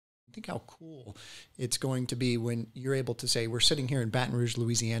think how cool it's going to be when you're able to say, we're sitting here in Baton Rouge,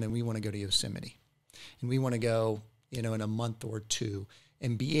 Louisiana, and we want to go to Yosemite. And we want to go, in a month or two,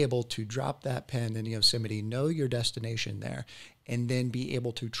 and be able to drop that pen in Yosemite, know your destination there, and then be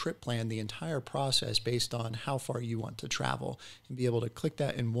able to trip plan the entire process based on how far you want to travel, and be able to click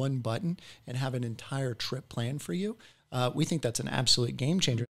that in one button and have an entire trip plan for you. We think that's an absolute game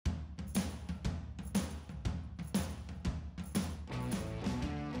changer.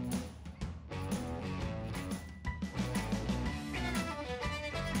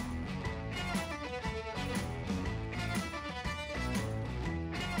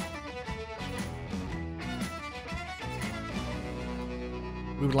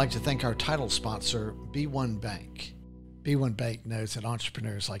 We would like to thank our title sponsor, B1 Bank. B1 Bank knows that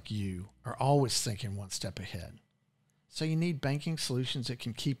entrepreneurs like you are always thinking one step ahead. So you need banking solutions that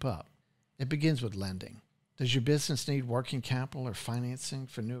can keep up. It begins with lending. Does your business need working capital or financing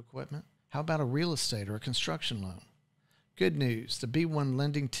for new equipment? How about a real estate or a construction loan? Good news, the B1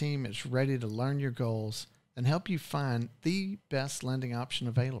 lending team is ready to learn your goals and help you find the best lending option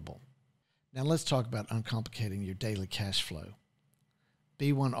available. Now let's talk about uncomplicating your daily cash flow.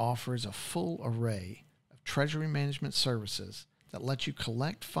 B1 offers a full array of treasury management services that let you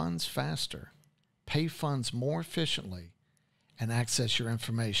collect funds faster, pay funds more efficiently, and access your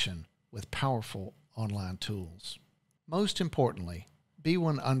information with powerful online tools. Most importantly,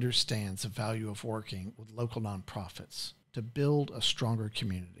 B1 understands the value of working with local nonprofits to build a stronger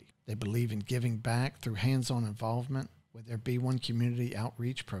community. They believe in giving back through hands-on involvement with their B1 Community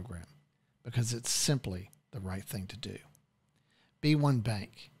Outreach Program because it's simply the right thing to do. B1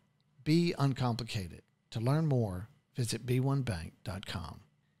 Bank. Be uncomplicated. To learn more, visit b1bank.com.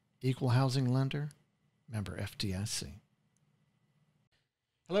 Equal housing lender, member FDIC.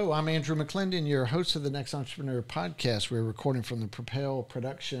 Hello, I'm Andrew McClendon, your host of the NXT Entrepreneur Podcast. We're recording from the Propel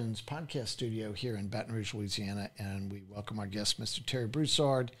Productions podcast studio here in Baton Rouge, Louisiana, and we welcome our guest, Mr. Terry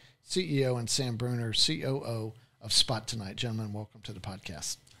Broussard, CEO, and Sam Bruner, COO of Spot2Nite. Gentlemen, welcome to the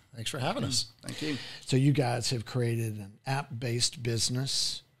podcast. Thanks for having us. Thank you. So you guys have created an app-based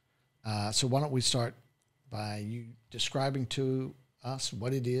business. So why don't we start by you describing to us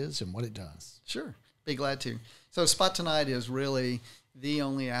what it is and what it does? Sure. Be glad to. So Spot2Nite is really the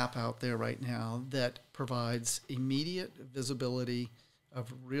only app out there right now that provides immediate visibility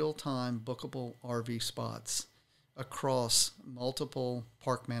of real-time bookable RV spots across multiple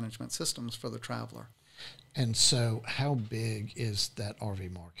park management systems for the traveler. And so how big is that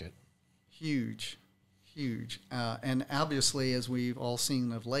RV market? Huge, huge. And obviously, as we've all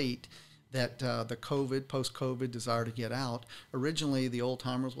seen of late, that the post-COVID desire to get out, originally the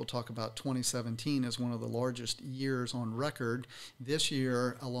old-timers will talk about 2017 as one of the largest years on record. This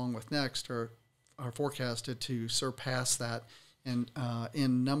year, along with next, are forecasted to surpass that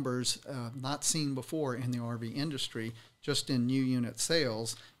in numbers not seen before in the RV industry, just in new unit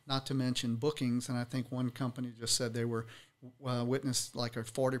sales, not to mention bookings. And I think one company just said they were witnessed like a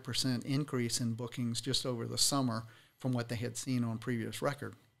 40% increase in bookings just over the summer from what they had seen on previous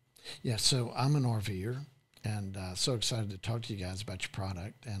record. Yeah, so I'm an RVer and so excited to talk to you guys about your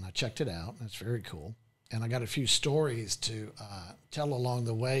product. And I checked it out. And it's very cool. And I got a few stories to tell along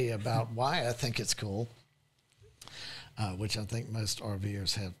the way about why I think it's cool, which I think most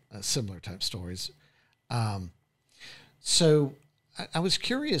RVers have similar type stories. So I was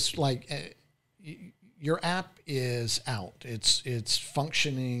curious, like your app is out, it's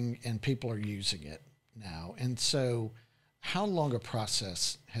functioning and people are using it now. And so how long a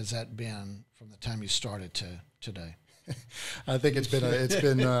process has that been from the time you started to today? I think it's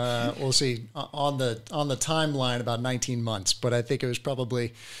been we'll see on the timeline about 19 months, but I think it was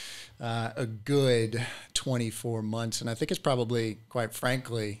probably a good 24 months. And I think it's probably, quite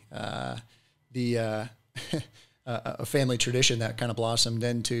frankly, a family tradition that kind of blossomed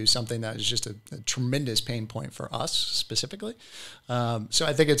into something that is just a tremendous pain point for us specifically. So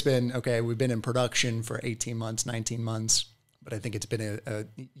I think it's been, okay, we've been in production for 18 months, 19 months, but I think it's been a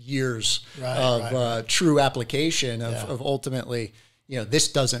years of true application of ultimately,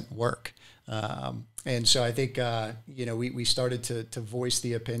 this doesn't work. And so I think, we started to voice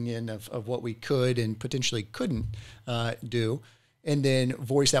the opinion of what we could and potentially couldn't do. And then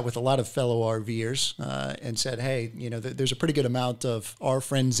voice that with a lot of fellow RVers and said, hey, there's a pretty good amount of our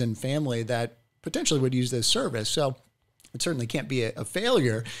friends and family that potentially would use this service. So it certainly can't be a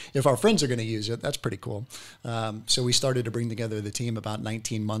failure if our friends are going to use it. That's pretty cool. So we started to bring together the team about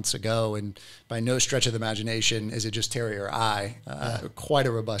 19 months ago. And by no stretch of the imagination is it just Terry or I, quite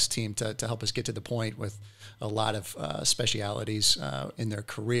a robust team to help us get to the point with a lot of specialities in their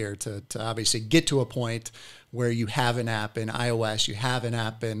career to obviously get to a point where you have an app in iOS, you have an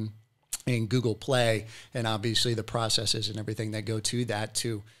app in in Google Play, and obviously the processes and everything that go to that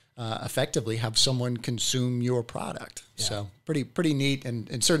to effectively have someone consume your product. Yeah. So pretty neat,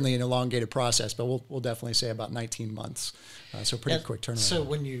 and certainly an elongated process, but we'll definitely say about 19 months. So pretty quick turnaround. So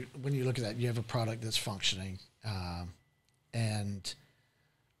when you look at that, you have a product that's functioning, and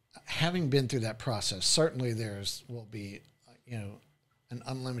having been through that process, certainly will be an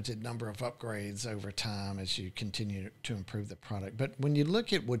unlimited number of upgrades over time as you continue to improve the product. But when you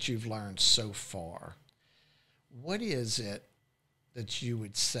look at what you've learned so far, what is it that you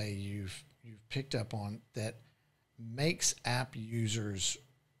would say you've picked up on that makes app users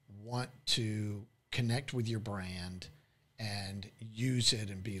want to connect with your brand and use it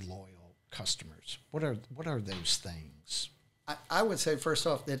and be loyal customers? What are those things? I would say, first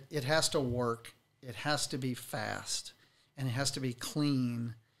off, that it has to work, it has to be fast, and it has to be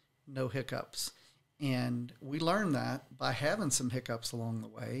clean, no hiccups. And we learned that by having some hiccups along the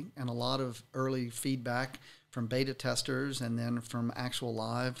way, and a lot of early feedback from beta testers and then from actual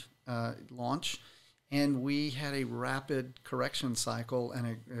live launch. And we had a rapid correction cycle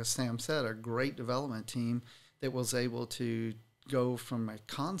and, as Sam said, a great development team that was able to go from a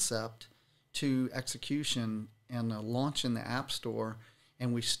concept to execution and a launch in the App Store.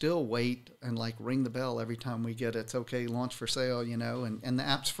 And we still wait and ring the bell every time we get it's okay, launch for sale, and the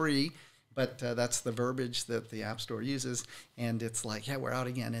app's free. But that's the verbiage that the App Store uses. And it's yeah, we're out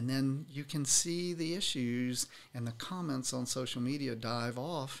again. And then you can see the issues and the comments on social media dive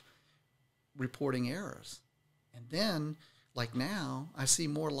off reporting errors. And then, now, I see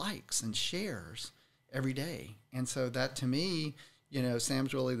more likes and shares every day. And so that, to me,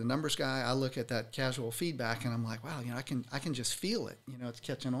 Sam's really the numbers guy. I look at that casual feedback and I'm like, wow, I can just feel it. It's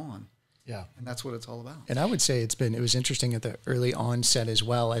catching on. Yeah. And that's what it's all about. And I would say it was interesting at the early onset as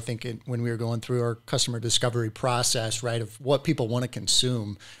well. I think when we were going through our customer discovery process, right, of what people want to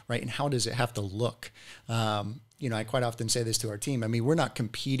consume, right, and how does it have to look? I quite often say this to our team. I mean, we're not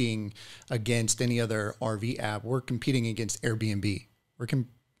competing against any other RV app. We're competing against Air BnB. We're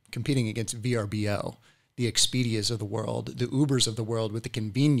competing against VRBO, the Expedias of the world, the Ubers of the world, with the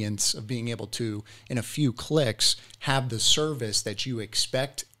convenience of being able to, in a few clicks, have the service that you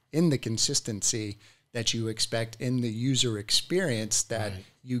expect in the consistency that you expect in the user experience that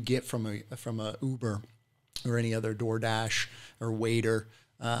you get from a Uber or any other DoorDash or Waiter.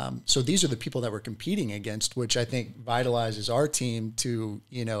 So these are the people that we're competing against, which I think vitalizes our team to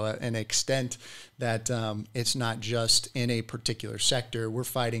an extent that it's not just in a particular sector. We're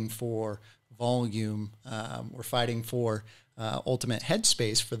fighting for volume. We're fighting for ultimate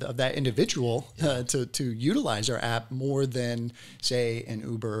headspace of that individual to utilize our app more than, say, an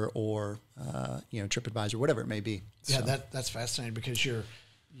Uber or TripAdvisor, whatever it may be. Yeah, so that's fascinating because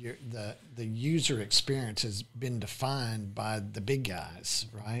the user experience has been defined by the big guys,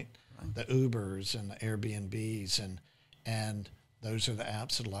 right? The Ubers and the Airbnbs, and those are the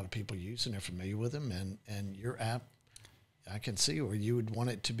apps that a lot of people use and they're familiar with them. And your app, I can see where you would want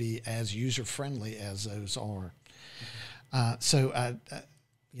it to be as user friendly as those are. So I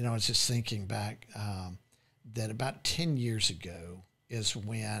was just thinking back that about 10 years ago is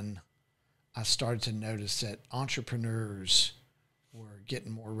when I started to notice that entrepreneurs were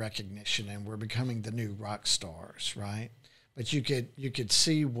getting more recognition and we're becoming the new rock stars, right? But you could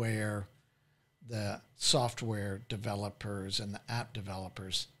see where the software developers and the app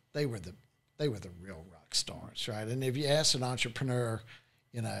developers, they were the real rock stars, right? And if you ask an entrepreneur,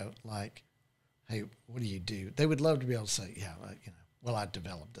 hey, what do you do? They would love to be able to say, yeah, well, I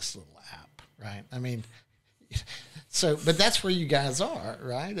developed this little app, right? I mean, but that's where you guys are,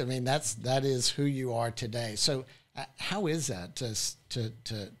 right? I mean, that is who you are today. So how is that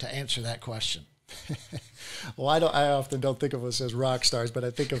to answer that question? Well, I often don't think of us as rock stars, but I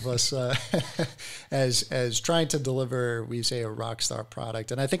think of us as trying to deliver, we say, a rock star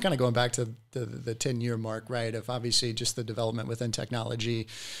product. And I think kind of going back to the 10-year mark, right, of obviously just the development within technology,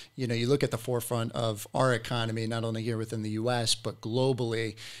 you look at the forefront of our economy, not only here within the U.S., but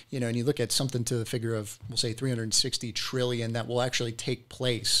globally, and you look at something to the figure of, we'll say, 360 trillion that will actually take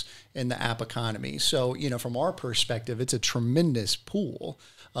place in the app economy. So, from our perspective, it's a tremendous pool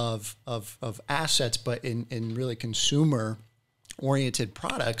of assets, but in really consumer-oriented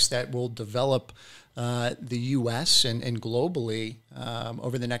products that will develop the U.S. and globally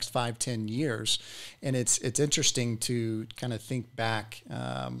over the next 5-10 years. And it's interesting to kind of think back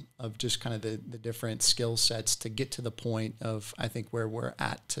of just kind of the different skill sets to get to the point of, I think, where we're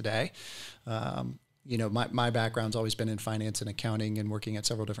at today. My background's always been in finance and accounting and working at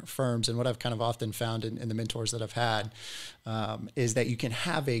several different firms. And what I've kind of often found in the mentors that I've had is that you can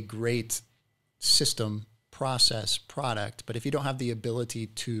have a great system, process, product, but if you don't have the ability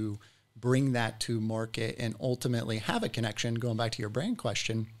to bring that to market and ultimately have a connection, going back to your brand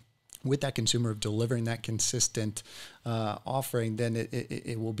question, with that consumer of delivering that consistent offering, then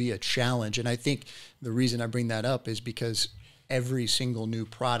it will be a challenge. And I think the reason I bring that up is because every single new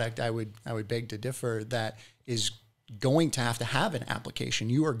product, I would beg to differ, that is going to have an application.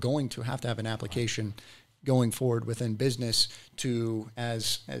 You are going to have an application going forward within business to,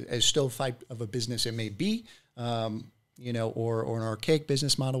 as still type of a business it may be, or an archaic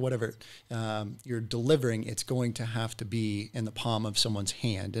business model, whatever you're delivering, it's going to have to be in the palm of someone's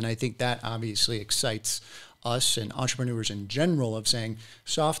hand. And I think that obviously excites us and entrepreneurs in general, of saying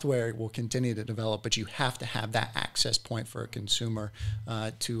software will continue to develop, but you have to have that access point for a consumer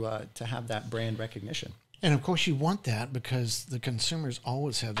to have that brand recognition. And of course you want that because the consumers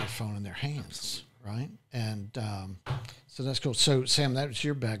always have their phone in their hands, right? And so that's cool. So Sam, that was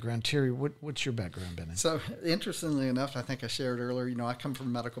your background. Terry, what's your background been in? So interestingly enough, I think I shared earlier, I come from a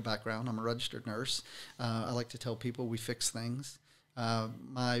medical background. I'm a registered nurse. I like to tell people we fix things.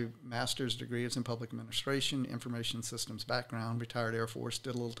 My master's degree is in public administration, information systems background, retired Air Force,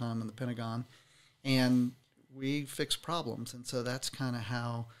 did a little time in the Pentagon, and we fix problems. And so that's kind of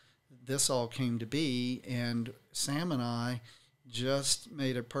how this all came to be. And Sam and I just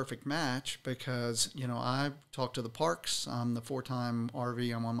made a perfect match because, I talk to the parks. I'm the 4-time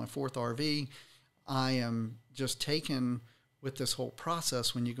RV. I'm on my 4th RV. I am just taken with this whole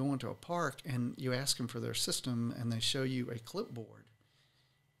process when you go into a park and you ask them for their system and they show you a clipboard.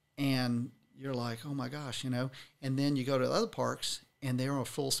 And you're like, oh my gosh, And then you go to other parks and they're a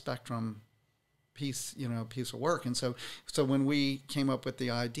full spectrum piece of work. And so when we came up with the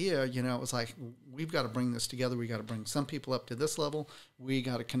idea, it was like, we've got to bring this together. We got to bring some people up to this level. We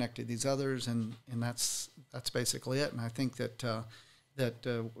got to connect to these others, and that's basically it. And I think that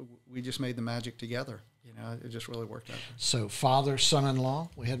we just made the magic together. It just really worked out. So father, son-in-law,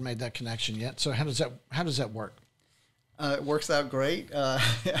 we hadn't made that connection yet. So how does that work? It works out great,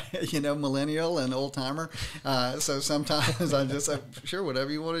 millennial and old timer. So sometimes I'm just like, sure,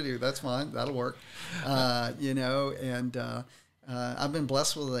 whatever you want to do, that's fine. That'll work. And I've been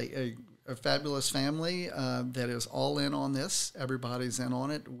blessed with a fabulous family that is all in on this. Everybody's in on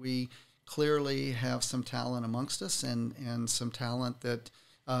it. We clearly have some talent amongst us and some talent that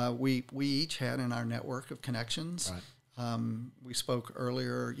we each had in our network of connections. Right. We spoke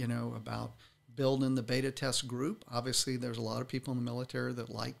earlier, about building the beta test group. Obviously, there's a lot of people in the military that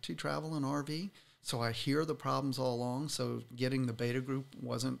like to travel in RV. So I hear the problems all along. So getting the beta group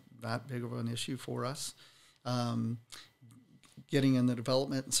wasn't that big of an issue for us. Getting in the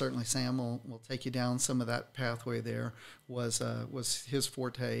development, and certainly Sam will take you down some of that pathway there, was his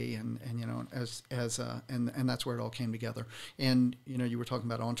forte, and that's where it all came together. And you were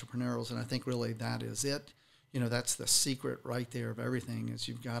talking about entrepreneurs, and I think really that is it. That's the secret right there of everything, is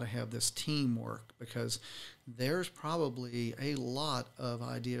you've got to have this teamwork, because there's probably a lot of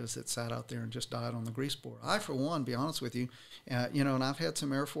ideas that sat out there and just died on the grease board. I, for one, be honest with you, and I've had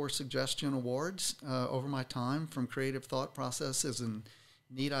some Air Force Suggestion Awards over my time from creative thought processes and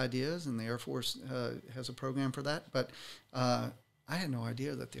neat ideas, and the Air Force has a program for that. But I had no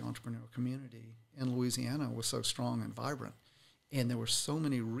idea that the entrepreneurial community in Louisiana was so strong and vibrant, and there were so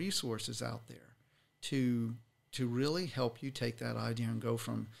many resources out there to really help you take that idea and go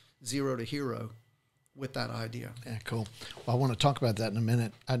from zero to hero with that idea. Yeah, cool. Well, I want to talk about that in a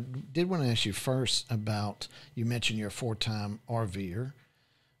minute. I did want to ask you first about, you mentioned you're a 4-time RVer.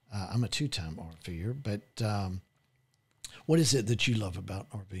 I'm a 2-time RVer, but what is it that you love about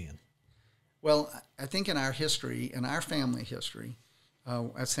RVing? Well, I think in our history, in our family history,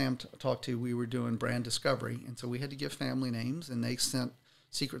 as Sam talked to, we were doing brand discovery, and so we had to give family names, and they sent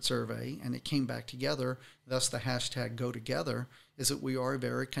secret survey, and it came back together. Thus the hashtag Go Together is that we are a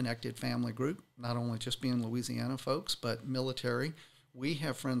very connected family group, not only just being Louisiana folks, but military. We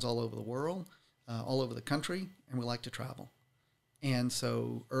have friends all over the world, all over the country, and we like to travel. And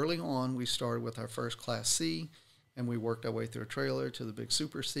so early on, we started with our first Class C, and we worked our way through a trailer to the big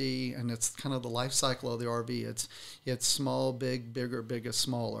Super C, and it's kind of the life cycle of the RV. It's small, big, bigger, biggest,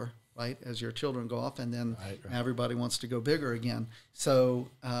 smaller, right, as your children go off, and then right. Everybody wants to go bigger again. So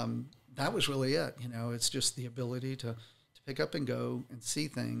that was really it. It's just the ability to pick up and go and see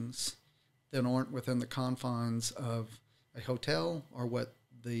things that aren't within the confines of a hotel or what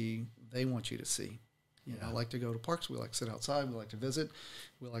they want you to see. I like to go to parks. We like to sit outside. We like to visit.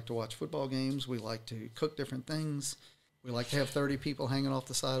 We like to watch football games. We like to cook different things. We like to have 30 people hanging off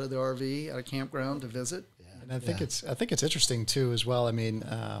the side of the RV at a campground to visit. And I think it's interesting too as well. I mean,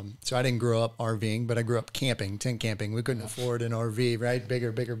 so I didn't grow up RVing, but I grew up camping, tent camping. We couldn't afford an RV, right?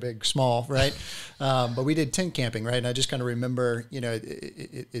 Bigger, big, small, right? But we did tent camping, right? And I just kind of remember,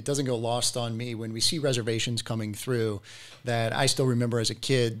 it doesn't go lost on me when we see reservations coming through that I still remember as a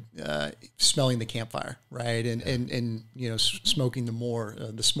kid smelling the campfire, right? And smoking the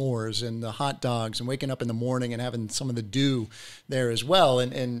s'mores and the hot dogs and waking up in the morning and having some of the dew there as well.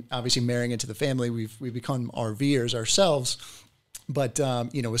 And obviously marrying into the family, we've become RVers ourselves, but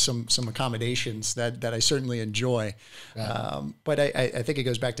with some accommodations that I certainly enjoy. Yeah. But I think it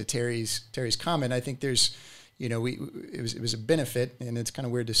goes back to Terry's comment. I think there's, it was a benefit, and it's kind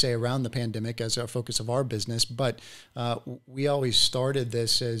of weird to say around the pandemic as our focus of our business, but we always started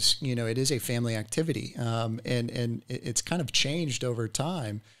this as, it is a family activity. And it's kind of changed over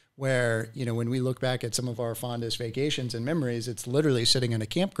time where, when we look back at some of our fondest vacations and memories, it's literally sitting in a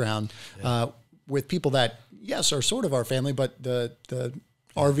campground with people that, yes, are sort of our family, but the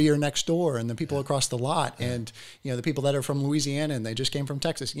RVer next door and the people across the lot and, the people that are from Louisiana and they just came from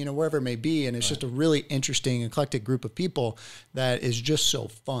Texas, wherever it may be. And it's just a really interesting, eclectic group of people that is just so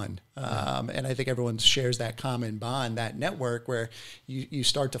fun. And I think everyone shares that common bond, that network where you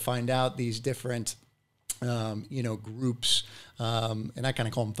start to find out these different groups, and I kind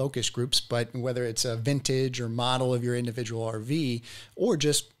of call them focus groups, but whether it's a vintage or model of your individual RV or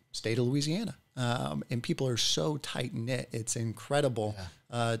just state of Louisiana. And people are so tight knit. It's incredible,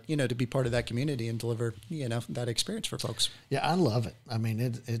 to be part of that community and deliver, that experience for folks. Yeah, I love it. I mean,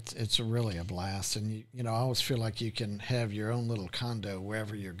 it's really a blast. And, I always feel like you can have your own little condo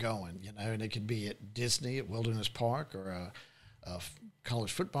wherever you're going, and it could be at Disney, at Wilderness Park, or a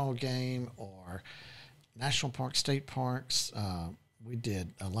college football game, or national park, state parks. We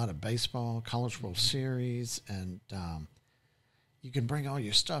did a lot of baseball, College World Series, and you can bring all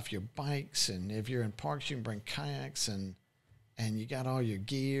your stuff, your bikes, and if you're in parks, you can bring kayaks, and you got all your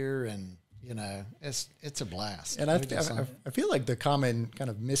gear, and it's a blast. And I feel like the common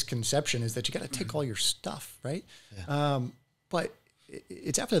kind of misconception is that you got to take all your stuff, right? Yeah. But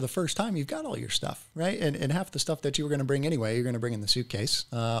it's after the first time you've got all your stuff, right? And half the stuff that you were going to bring anyway, you're going to bring in the suitcase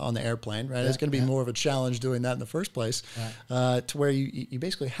on the airplane, right? It's going to be more of a challenge doing that in the first place, to where you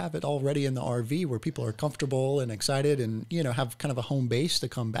basically have it already in the RV where people are comfortable and excited and, have kind of a home base to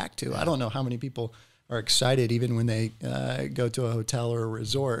come back to. I don't know how many people are excited even when they go to a hotel or a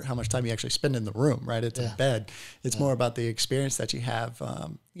resort, how much time you actually spend in the room, right? It's a bed. It's more about the experience that you have,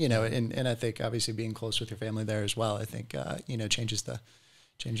 and I think obviously being close with your family there as well, I think, changes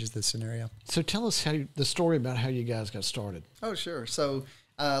the scenario. So tell us the story about how you guys got started. Oh, sure. So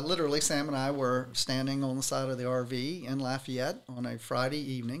literally Sam and I were standing on the side of the RV in Lafayette on a Friday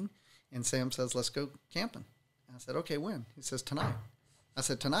evening, and Sam says, let's go camping. I said, okay, when? He says, tonight. I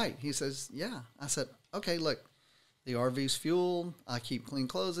said, tonight? He says, yeah. I said, okay, look, the RV's fuel. I keep clean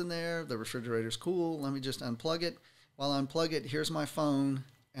clothes in there. The refrigerator's cool. Let me just unplug it. While I unplug it, here's my phone,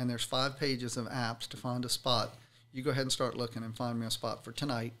 and there's 5 pages of apps to find a spot. You go ahead and start looking and find me a spot for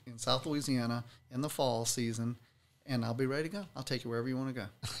tonight in South Louisiana in the fall season, and I'll be ready to go. I'll take you wherever you want to go.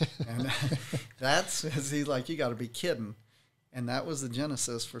 And he's like, you got to be kidding. And that was the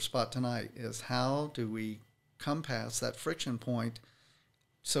genesis for Spot2Nite, is how do we come past that friction point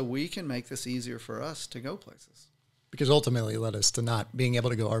so we can make this easier for us to go places. Because ultimately it led us to not being able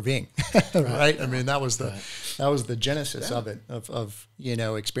to go RVing, right? I mean, that was the genesis of it, of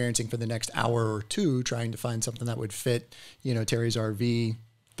experiencing for the next hour or two, trying to find something that would fit, Terry's RV,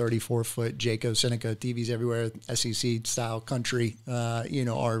 34-foot Jayco Seneca, TVs everywhere, SEC style country,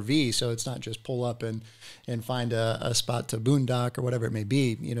 RV. So it's not just pull up and find a spot to boondock or whatever it may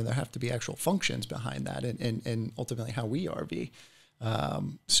be. There have to be actual functions behind that, and ultimately how we RV.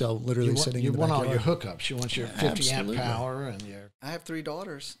 So literally sitting in the backyard. You want all your hookups. You want your 50 amp power and your... I have 3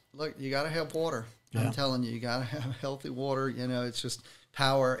 daughters. Look, you got to have water. Yeah. I'm telling you got to have healthy water. It's just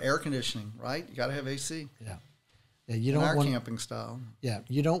power, air conditioning, right? You got to have AC. Yeah. Yeah. You don't want camping style. Yeah.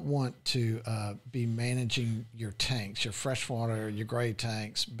 You don't want to be managing your tanks, your freshwater, your gray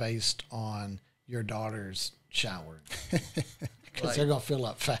tanks based on your daughter's shower. Because they're going to fill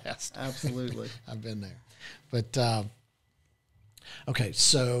up fast. Absolutely. I've been there. But, okay,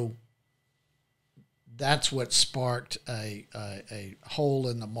 so that's what sparked a hole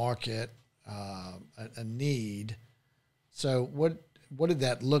in the market, a need. So what did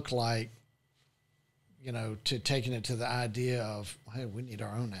that look like, to taking it to the idea of, hey, we need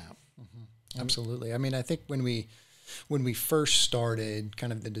our own app? Mm-hmm. Absolutely. I mean, I think when we when we first started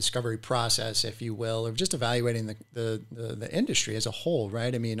kind of the discovery process, if you will, of just evaluating the industry as a whole,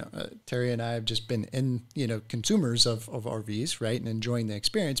 right? I mean, Terry and I have just been consumers of RVs, right, and enjoying the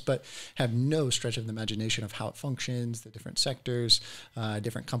experience, but have no stretch of the imagination of how it functions, the different sectors,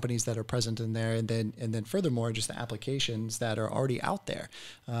 different companies that are present in there, and then furthermore, just the applications that are already out there.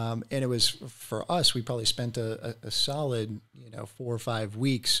 And it was, for us, we probably spent a solid 4 or 5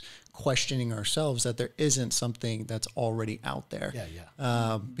 weeks questioning ourselves that there isn't something that's already out there.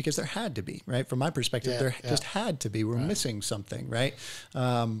 Because there had to be, right? From my perspective, just had to be. We're missing something, right?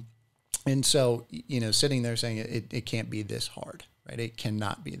 And so, sitting there saying it can't be this hard, right? It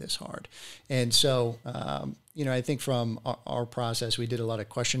cannot be this hard. And so, I think from our process, we did a lot of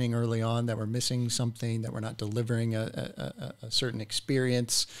questioning early on that we're missing something, that we're not delivering a certain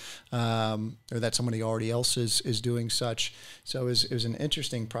experience, or that somebody already else is doing such. So it was an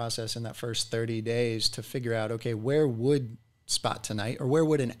interesting process in that first 30 days to figure out, okay, where would Spot2Nite, or where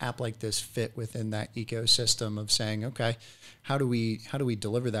would an app like this fit within that ecosystem of saying, okay, how do we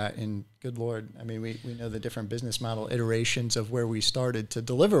deliver that? And good Lord, I mean, we know the different business model iterations of where we started to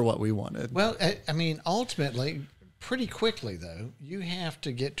deliver what we wanted. Well, I mean, ultimately, pretty quickly though, you have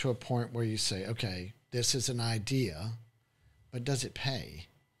to get to a point where you say, okay, this is an idea, but does it pay?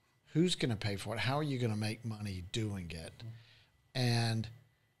 Who's going to pay for it? How are you going to make money doing it? And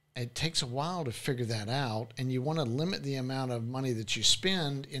it takes a while to figure that out, and you want to limit the amount of money that you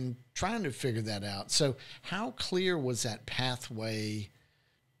spend in trying to figure that out. So how clear was that pathway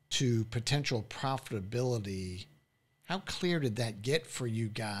to potential profitability? How clear did that get for you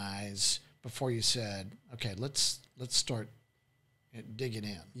guys before you said, okay, let's start digging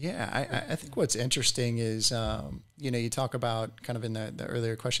in? Yeah, I think what's interesting is, you talk about kind of in the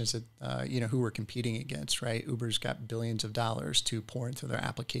earlier questions that, who we're competing against, right? Uber's got billions of dollars to pour into their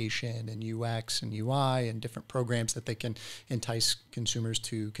application and UX and UI and different programs that they can entice consumers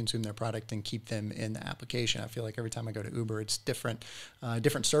to consume their product and keep them in the application. I feel like every time I go to Uber, it's different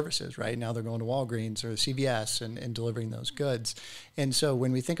services, right? Now they're going to Walgreens or CVS and delivering those goods. And so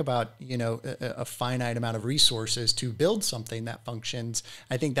when we think about, a finite amount of resources to build something that functions,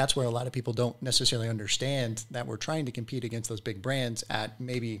 I think that's where a lot of people don't necessarily understand that we're trying to compete against those big brands at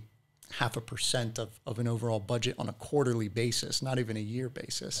maybe 0.5% of an overall budget on a quarterly basis, not even a year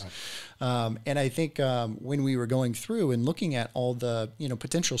basis. Right. And I think when we were going through and looking at all the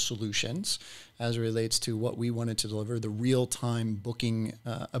potential solutions as it relates to what we wanted to deliver, the real-time booking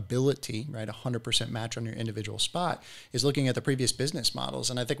ability, right, 100% match on your individual spot, is looking at the previous business models.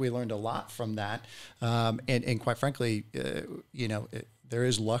 And I think we learned a lot from that. And quite frankly, there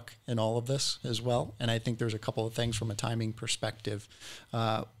is luck in all of this as well. And I think there's a couple of things from a timing perspective.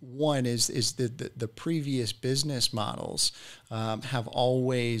 One is the previous business models have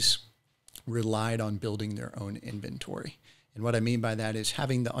always relied on building their own inventory. And what I mean by that is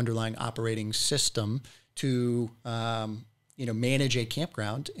having the underlying operating system to manage a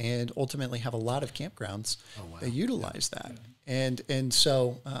campground and ultimately have a lot of campgrounds that utilize that. And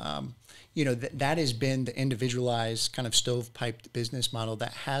so that has been the individualized kind of stovepiped business model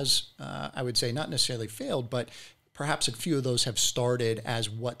that has, I would say, not necessarily failed, but perhaps a few of those have started as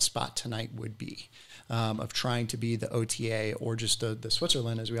what Spot2Nite would be, of trying to be the OTA or just the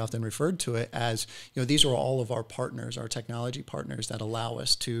Switzerland, as we often referred to it as, these are all of our partners, our technology partners that allow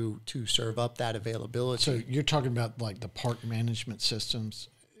us to serve up that availability. So you're talking about like the park management systems?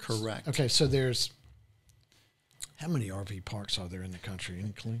 Correct. Okay, so how many RV parks are there in the country?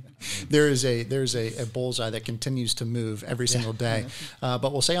 Any clue? There's a bullseye that continues to move every single day.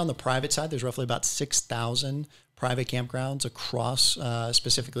 But we'll say on the private side, there's roughly about 6,000 private campgrounds across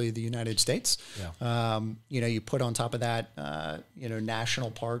specifically the United States. You put on top of that, national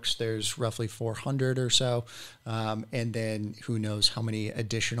parks, there's roughly 400 or so. And then who knows how many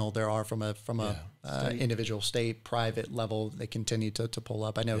additional there are from a individual state, private level, they continue to pull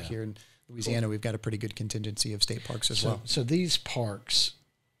up. I know here in Louisiana, we've got a pretty good contingency of state parks as well. So these parks,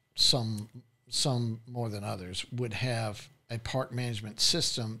 some more than others, would have a park management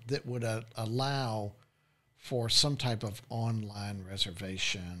system that would allow for some type of online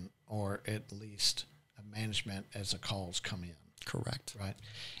reservation or at least a management as the calls come in. Correct. Right.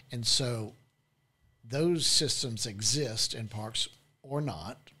 And so those systems exist in parks or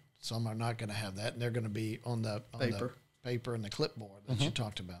not. Some are not going to have that, and they're going to be on the paper and the clipboard that you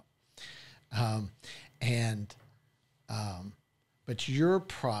talked about. But your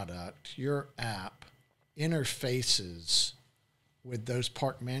product, your app, interfaces with those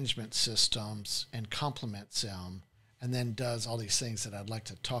park management systems and complements them, and then does all these things that I'd like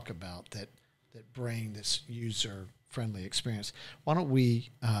to talk about that bring this user-friendly experience. Why don't we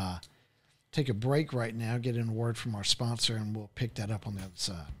take a break right now, get in a word from our sponsor, and we'll pick that up on the other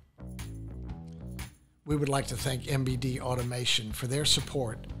side. We would like to thank MBD Automation for their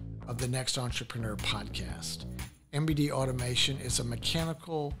support of the NXT Entrepreneur Podcast. MBD Automation is a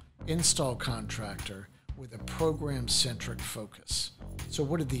mechanical install contractor with a program-centric focus. So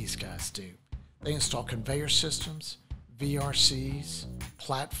what do these guys do? They install conveyor systems, VRCs,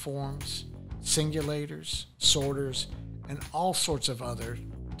 platforms, singulators, sorters, and all sorts of other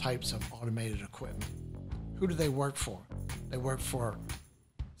types of automated equipment. Who do they work for? They work for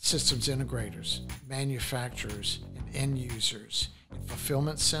systems integrators, manufacturers, and end users in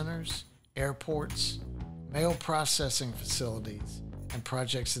fulfillment centers, airports, mail processing facilities, and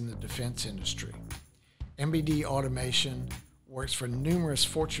projects in the defense industry. MBD Automation works for numerous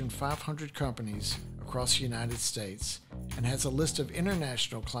Fortune 500 companies across the United States and has a list of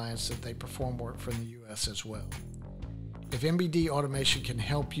international clients that they perform work for in the U.S. as well. If MBD Automation can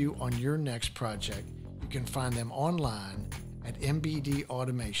help you on your next project, you can find them online at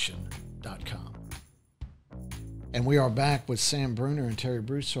mbdautomation.com. And we are back with Sam Bruner and Terry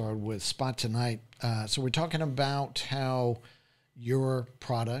Broussard with Spot2Nite. So we're talking about how your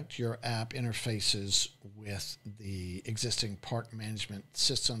product, your app interfaces with the existing park management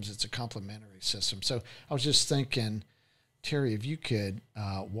systems. It's a complementary system. So I was just thinking, Terry, if you could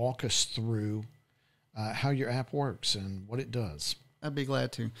walk us through how your app works and what it does. I'd be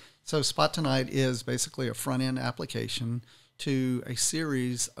glad to. So Spot2Nite is basically a front-end application to a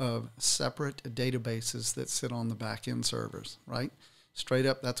series of separate databases that sit on the back-end servers, right? Straight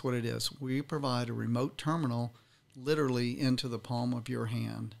up, that's what it is. We provide a remote terminal literally into the palm of your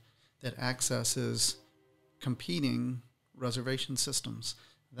hand that accesses competing reservation systems.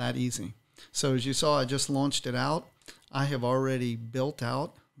 That easy. So as you saw, I just launched it out. I have already built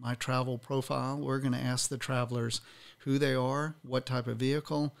out my travel profile. We're going to ask the travelers who they are, what type of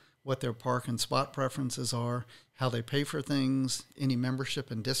vehicle, what their park and spot preferences are, how they pay for things, any membership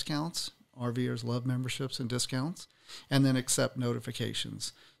and discounts. RVers love memberships and discounts, and then accept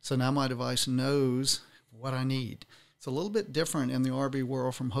notifications. So now my device knows what I need. It's a little bit different in the RV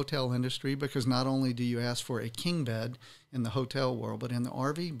world from hotel industry because not only do you ask for a king bed in the hotel world, but in the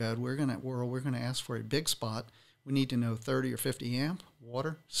RV bed, we're going to ask for a big spot. We need to know 30 or 50 amp,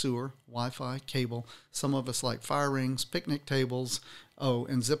 water, sewer, Wi-Fi, cable. Some of us like fire rings, picnic tables,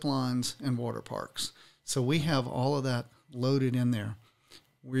 and zip lines and water parks. So we have all of that loaded in there.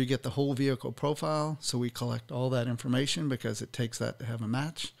 We get the whole vehicle profile, so we collect all that information because it takes that to have a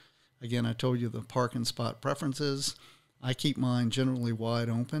match. Again, I told you the park and spot preferences. I keep mine generally wide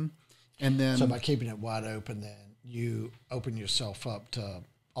open. And then, so by keeping it wide open, then you open yourself up to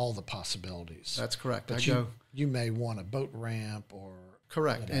all the possibilities. That's correct. But you may want a boat ramp or...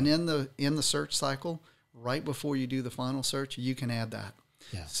 Correct. And in the search cycle, right before you do the final search, you can add that.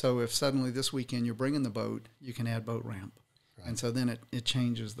 Yeah. So if suddenly this weekend you're bringing the boat, you can add boat ramp. Right. And so then it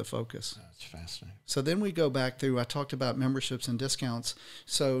changes the focus. That's fascinating. So then we go back through, I talked about memberships and discounts.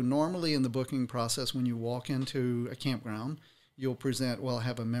 So normally in the booking process, when you walk into a campground, you'll present, well, I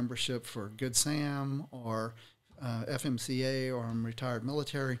have a membership for Good Sam or FMCA, or I'm retired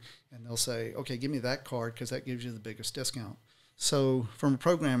military, and they'll say, okay, give me that card because that gives you the biggest discount. So from a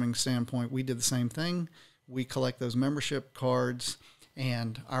programming standpoint, we did the same thing. We collect those membership cards,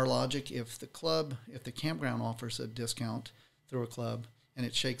 and our logic, if the campground offers a discount through a club and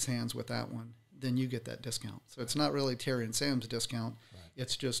it shakes hands with that one, then you get that discount. So it's not really Terry and Sam's discount. Right.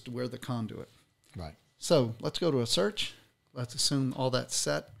 It's just we're the conduit. Right. So let's go to a search. Let's assume all that's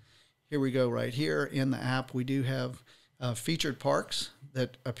set. Here we go right here in the app. We do have featured parks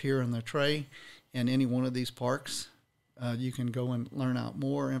that appear in the tray. And any one of these parks, you can go and learn out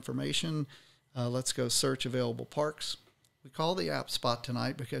more information. Let's go search available parks. We call the app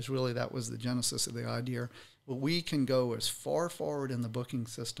Spot2Nite because really that was the genesis of the idea. But we can go as far forward in the booking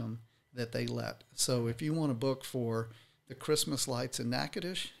system that they let. So if you want to book for the Christmas lights in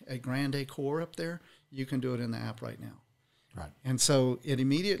Natchitoches at Grand Decor up there, you can do it in the app right now. Right. And so it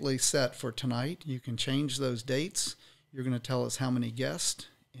immediately set for tonight. You can change those dates. You're going to tell us how many guests.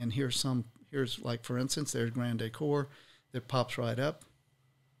 And here's like, for instance, there's Grand Decor that pops right up.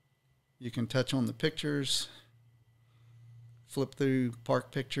 You can touch on the pictures, flip through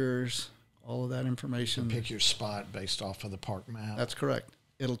park pictures, all of that information. You can pick your spot based off of the park map. That's correct.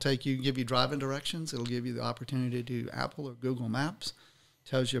 It'll give you driving directions. It'll give you the opportunity to do Apple or Google Maps.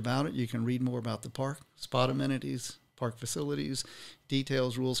 Tells you about it. You can read more about the park, spot amenities, park facilities,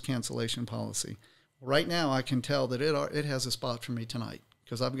 details, rules, cancellation policy. Right now, I can tell that it has a spot for me tonight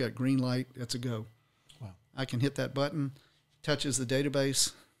because I've got green light. It's a go. Wow. I can hit that button, touches the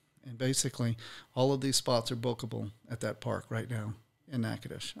database, and basically all of these spots are bookable at that park right now. in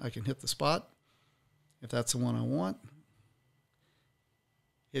Natchitoches. I can hit the spot if that's the one I want.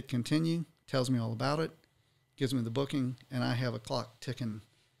 Hit continue, tells me all about it, gives me the booking, and I have a clock ticking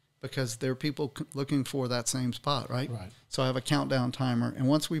because there are people looking for that same spot, right? Right. So I have a countdown timer, and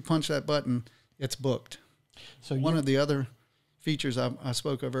once we punch that button, it's booked. So one of the other features I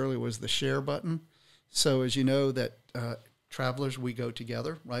spoke of earlier was the share button. So as you know that travelers, we go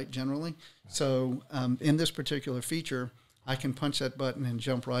together, right, generally. Right. So in this particular feature, I can punch that button and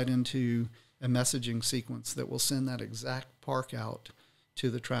jump right into a messaging sequence that will send that exact park out to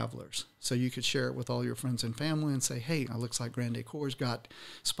the travelers. So you could share it with all your friends and family and say, hey, it looks like Grand Decor's got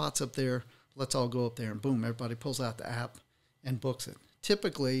spots up there. Let's all go up there. And boom, everybody pulls out the app and books it.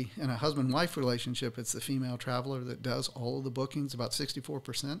 Typically, in a husband-wife relationship, it's the female traveler that does all of the bookings, about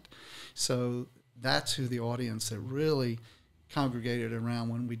 64%. So that's who the audience that really congregated around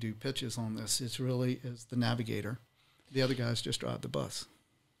when we do pitches on this. It's really is the navigator. The other guys just drive the bus.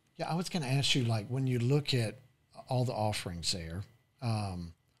 Yeah, I was going to ask you, like, when you look at all the offerings there,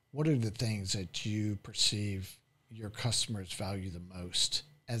 what are the things that you perceive your customers value the most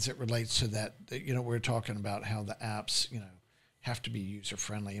as it relates to that? You know, we're talking about how the apps, you know, have to be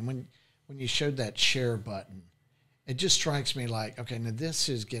user-friendly. And when you showed that share button, it just strikes me like, okay, now this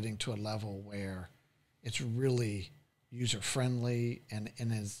is getting to a level where it's really user-friendly and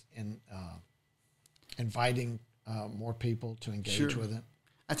is inviting more people to engage with it.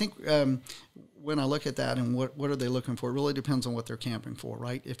 I think when I look at that and what are they looking for, it really depends on what they're camping for,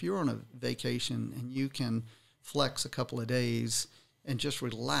 right? If you're on a vacation and you can flex a couple of days and just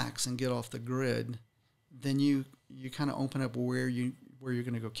relax and get off the grid, then you kind of open up where you're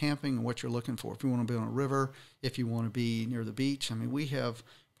going to go camping and what you're looking for. If you want to be on a river, if you want to be near the beach. I mean, we have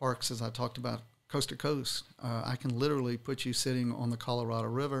parks, as I talked about, coast to coast. I can literally put you sitting on the Colorado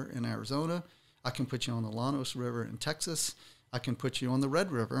River in Arizona. I can put you on the Llanos River in Texas. I can put you on the Red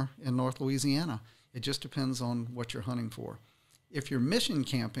River in North Louisiana. It just depends on what you're hunting for. If you're mission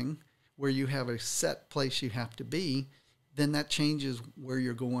camping, where you have a set place you have to be, then that changes where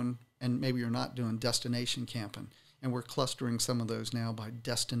you're going, and maybe you're not doing destination camping. And we're clustering some of those now by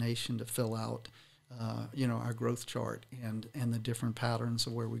destination to fill out, our growth chart and the different patterns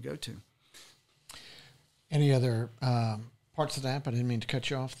of where we go to. Any other parts of the app? I didn't mean to cut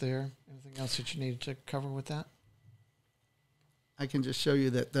you off there. Anything else that you needed to cover with that? I can just show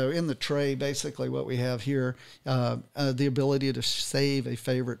you that, though, in the tray, basically what we have here, the ability to save a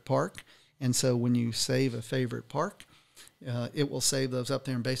favorite park. And so when you save a favorite park, it will save those up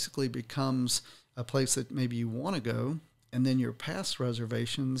there and basically becomes a place that maybe you want to go. And then your past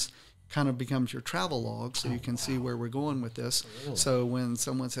reservations kind of becomes your travel log, so you can see where we're going with this. Really? So when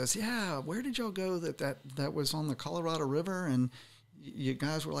someone says, yeah, where did y'all go that was on the Colorado River? And you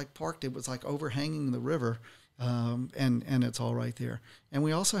guys were like parked, it was like overhanging the river. And it's all right there. And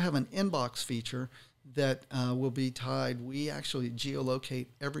we also have an inbox feature that will be tied. We actually geolocate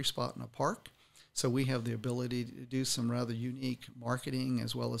every spot in a park. So we have the ability to do some rather unique marketing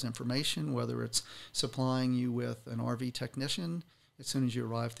as well as information, whether it's supplying you with an RV technician. As soon as you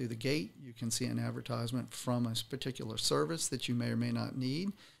arrive through the gate, you can see an advertisement from a particular service that you may or may not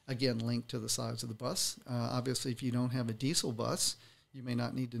need, again, linked to the sides of the bus. Obviously, if you don't have a diesel bus, you may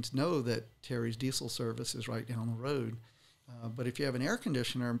not need to know that Terry's diesel service is right down the road. But if you have an air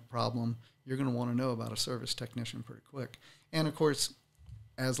conditioner problem, you're going to want to know about a service technician pretty quick. And, of course,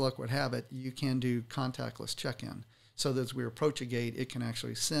 as luck would have it, you can do contactless check-in. So that as we approach a gate, it can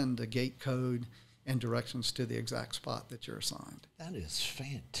actually send a gate code and directions to the exact spot that you're assigned. That is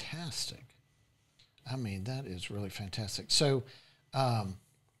fantastic. I mean, that is really fantastic. So,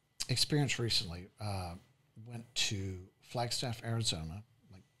 experience recently, went to Flagstaff, Arizona,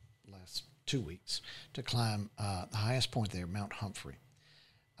 like last 2 weeks, to climb the highest point there, Mount Humphrey.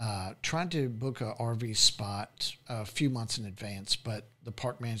 Tried to book a RV spot a few months in advance, but the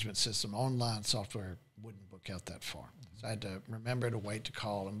park management system, online software, wouldn't book out that far. So I had to remember to wait to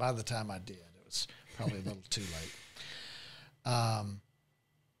call, and by the time I did, it was probably a little too late.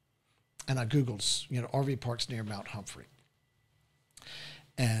 And I Googled, RV parks near Mount Humphrey,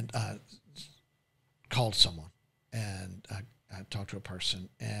 and called someone. And I talked to a person,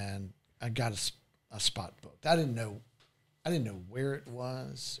 and I got a spot booked. I didn't know where it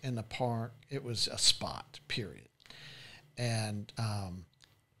was in the park. It was a spot, period. And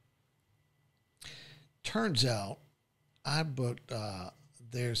turns out I booked,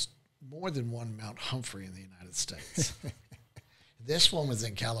 there's more than one Mount Humphrey in the United States. This one was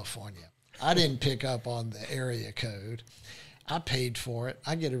in California. I didn't pick up on the area code. I paid for it.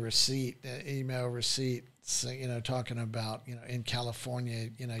 I get a receipt, email receipt, so, talking about, in California,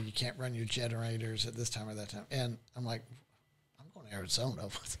 you can't run your generators at this time or that time. And I'm like, I'm going Arizona.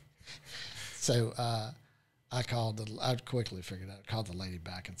 So I quickly figured out, called the lady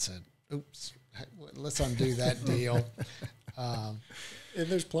back and said, oops, let's undo that deal. And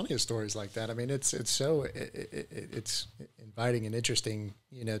there's plenty of stories like that. I mean, it's inviting and interesting,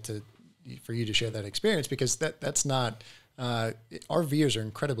 for you to share that experience, because that's not, RVers are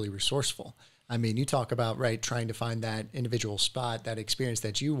incredibly resourceful. I mean, you talk about, right, trying to find that individual spot, that experience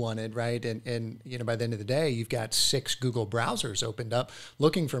that you wanted, right? And by the end of the day, you've got 6 Google browsers opened up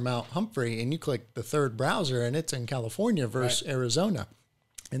looking for Mount Humphrey, and you click the third browser and it's in California versus Arizona.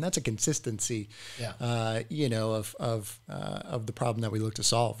 And that's a consistency, of the problem that we look to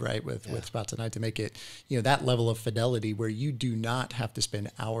solve, right, with Spot2Nite, to make it, that level of fidelity where you do not have to spend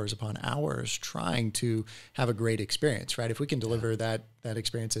hours upon hours trying to have a great experience, right? If we can deliver that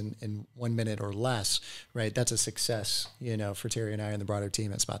experience in 1 minute or less, right, that's a success, for Terry and I and the broader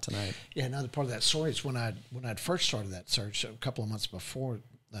team at Spot2Nite. Yeah, another part of that story is when I'd first started that search a couple of months before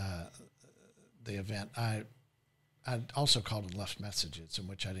the event, I also called and left messages in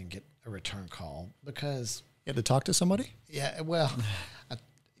which I didn't get a return call because... You had to talk to somebody? Yeah, well,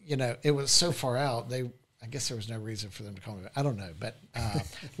 it was so far out, I guess there was no reason for them to call me. I don't know, but a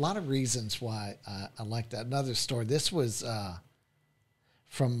lot of reasons why I like that. Another story, this was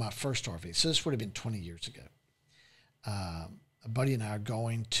from my first RV. So this would have been 20 years ago. A buddy and I are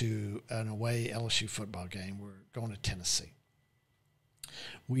going to an away LSU football game. We're going to Tennessee.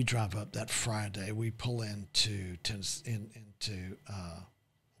 We drive up that Friday. We pull into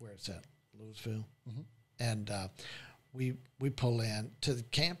where is that? Louisville. Mm-hmm. And we pull in to the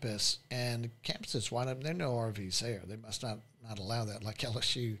campus, and the campus is wide open. There are no RVs there. They must not allow that like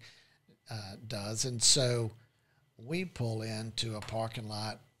LSU does. And so we pull into a parking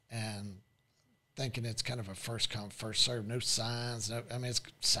lot and thinking it's kind of a first come, first serve. No signs. It's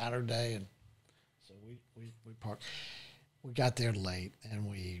Saturday, and so we park. We got there late, and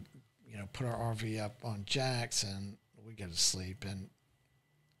we, put our RV up on jacks, and we go to sleep. And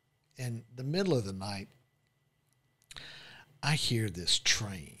in the middle of the night, I hear this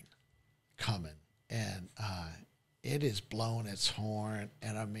train coming, and it is blowing its horn.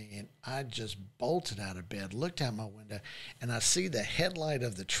 And I just bolted out of bed, looked out my window, and I see the headlight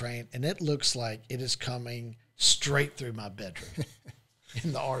of the train, and it looks like it is coming straight through my bedroom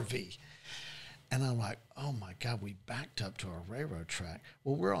in the RV. And I'm like, oh, my God, we backed up to a railroad track.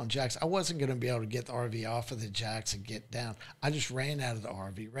 Well, we're on jacks. I wasn't going to be able to get the RV off of the jacks and get down. I just ran out of the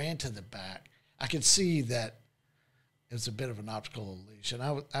RV, ran to the back. I could see that it was a bit of an optical illusion.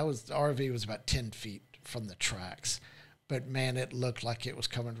 The RV was about 10 feet from the tracks. But, man, it looked like it was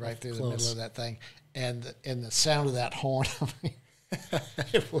coming right through the middle of that thing. And the sound of that horn,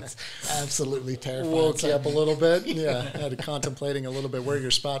 it was absolutely terrifying. Woke you up a little bit. Yeah, had contemplating a little bit where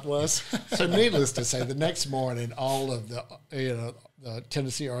your spot was. So needless to say, the next morning, all of the the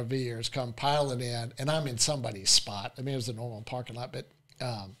Tennessee RVers come piling in, and I'm in somebody's spot. It was a normal parking lot, but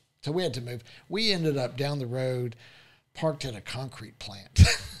so we had to move. We ended up down the road, parked at a concrete plant.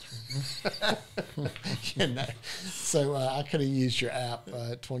 So I could have used your app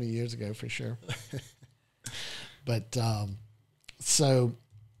 20 years ago for sure. But so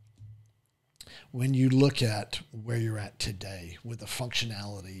when you look at where you're at today with the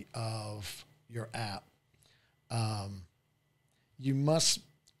functionality of your app, you must,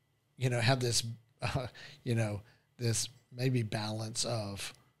 have this, this maybe balance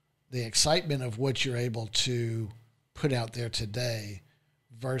of the excitement of what you're able to put out there today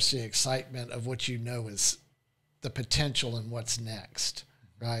versus the excitement of what is the potential and what's next,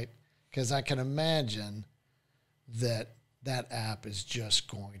 right? Because I can imagine that app is just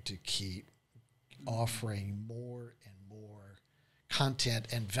going to keep offering more and more content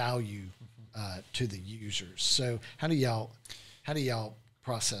and value to the users. So how do y'all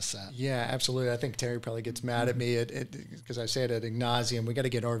process that? Yeah, absolutely. I think Terry probably gets mad at me because I say it ad nauseum. We got to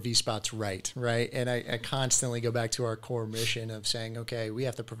get RV spots right? And I constantly go back to our core mission of saying, okay, we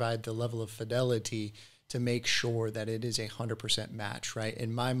have to provide the level of fidelity to make sure that it is 100% match, right?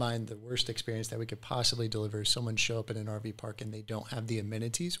 In my mind, the worst experience that we could possibly deliver is someone show up in an RV park and they don't have the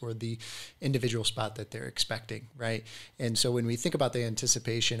amenities or the individual spot that they're expecting, right? And so when we think about the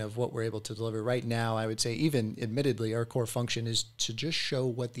anticipation of what we're able to deliver right now, I would say even admittedly, our core function is to just show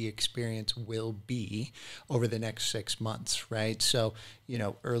what the experience will be over the next 6 months, right? So,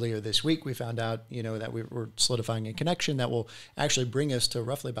 earlier this week, we found out, that we were solidifying a connection that will actually bring us to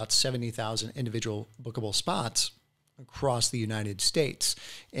roughly about 70,000 individual bookable spots across the United States.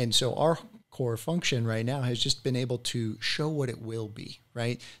 And so our core function right now has just been able to show what it will be,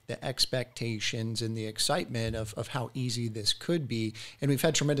 right? The expectations and the excitement of how easy this could be. And we've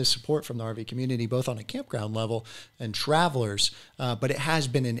had tremendous support from the RV community, both on a campground level and travelers, but it has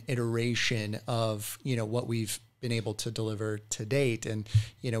been an iteration of, what we've been able to deliver to date. And,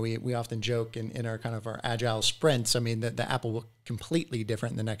 we often joke in our kind of our agile sprints, I mean, the app will look completely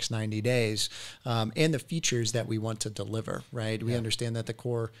different in the next 90 days, and the features that we want to deliver, right? We understand that the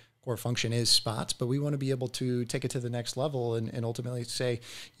core function is spots, but we want to be able to take it to the next level and ultimately say,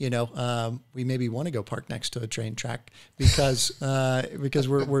 we maybe want to go park next to a train track because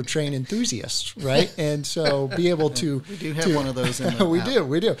we're train enthusiasts, right? And so be able to we do have one of those in the we app.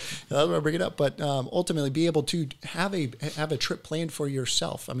 do. That's why I bring it up. But ultimately be able to have a trip planned for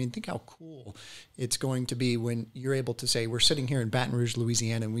yourself. I mean, think how cool it's going to be when you're able to say, we're sitting here in Baton Rouge,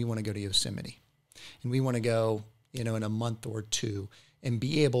 Louisiana, and we want to go to Yosemite. And we want to go, in a month or two, and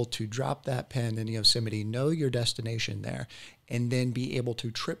be able to drop that pen in Yosemite, know your destination there, and then be able to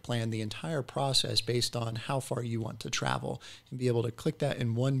trip plan the entire process based on how far you want to travel, and be able to click that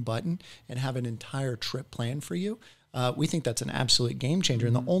in one button and have an entire trip plan for you. We think that's an absolute game changer.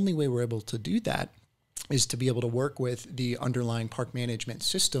 And the only way we're able to do that is to be able to work with the underlying park management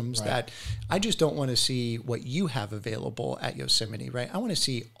systems that I just don't want to see what you have available at Yosemite, right? I want to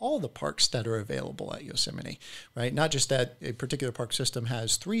see all the parks that are available at Yosemite, right? Not just that a particular park system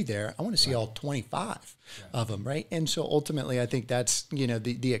has 3 there. I want to see all 25 of them, right? And so ultimately, I think that's,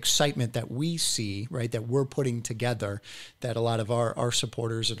 the excitement that we see, right, that we're putting together, that a lot of our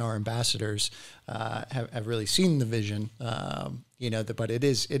supporters and our ambassadors have really seen the vision, but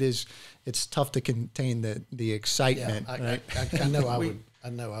it's tough to contain the excitement. Yeah, right? I know I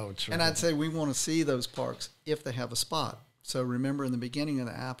would. And I'd say we want to see those parks if they have a spot. So remember in the beginning of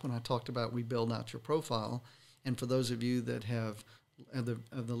the app when I talked about we build out your profile, and for those of you that have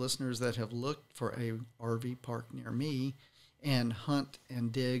of the listeners that have looked for a RV park near me and hunt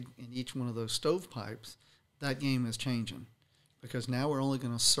and dig in each one of those stovepipes, that game is changing, because now we're only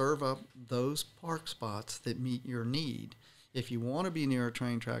going to serve up those park spots that meet your need. If you want to be near a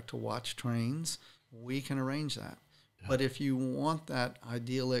train track to watch trains, we can arrange that. Yeah. But if you want that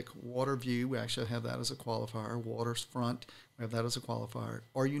idyllic water view, we actually have that as a qualifier. Water's front, we have that as a qualifier.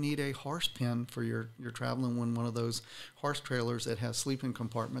 Or you need a horse pen for you're traveling in one of those horse trailers that has sleeping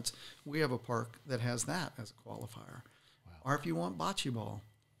compartments. We have a park that has that as a qualifier. Wow. Or if you want bocce ball,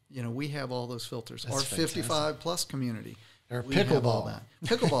 we have all those filters. That's or 55 plus community. Or we have all that.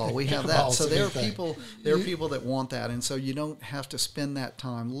 Pickleball, we have that. So there are people that want that, and so you don't have to spend that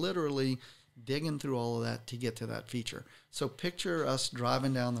time literally digging through all of that to get to that feature. So picture us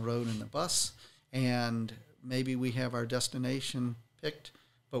driving down the road in the bus, and maybe we have our destination picked,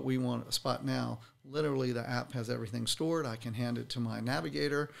 but we want a spot now. Literally, the app has everything stored. I can hand it to my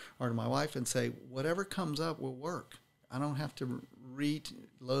navigator or to my wife and say, whatever comes up will work. I don't have to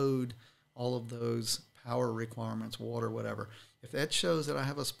reload all of those power requirements, water, whatever. If that shows that I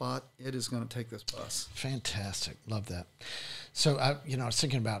have a spot, it is going to take this bus. Fantastic. Love that. So, I was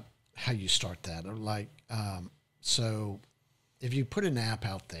thinking about how you start that. So if you put an app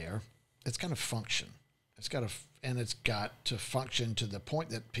out there, it's got to function. It's got to function to the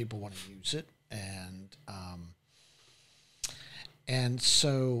point that people want to use it. And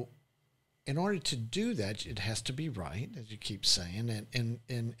so in order to do that, it has to be right, as you keep saying. And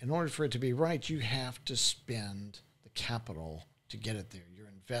in order for it to be right, you have to spend the capital to get it there. Your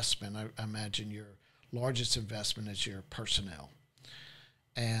investment, I imagine your largest investment is your personnel.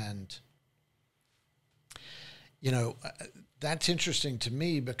 And, that's interesting to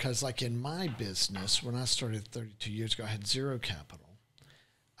me because, like in my business, when I started 32 years ago, I had zero capital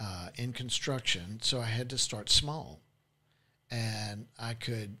in construction, so I had to start small. And I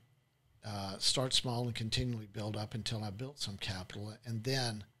could start small and continually build up until I built some capital, and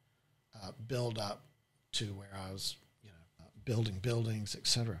then build up to where I was, building buildings,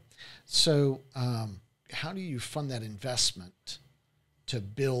 etc. So how do you fund that investment to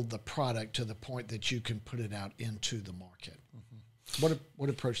build the product to the point that you can put it out into the market? Mm-hmm. What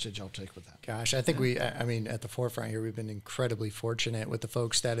approach did y'all take with that? Gosh, I think at the forefront here, we've been incredibly fortunate with the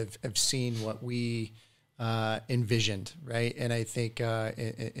folks that have seen what we envisioned, right? And I think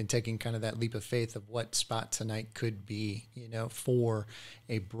in taking kind of that leap of faith of what Spot2Nite could be, for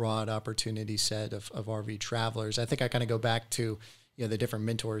a broad opportunity set of RV travelers, I think I kind of go back to the different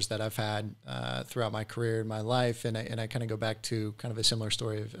mentors that I've had throughout my career and my life, and I kind of go back to kind of a similar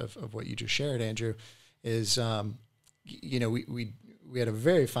story of what you just shared, Andrew. Is we had a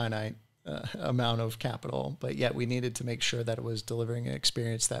very finite amount of capital, but yet we needed to make sure that it was delivering an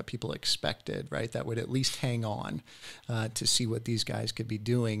experience that people expected, right? That would at least hang on to see what these guys could be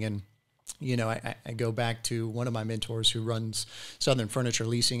doing. And I go back to one of my mentors who runs Southern Furniture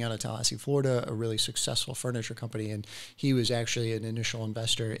Leasing out of Tallahassee, Florida, a really successful furniture company. And he was actually an initial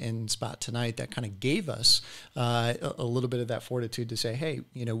investor in Spot2Nite that kind of gave us a little bit of that fortitude to say, hey,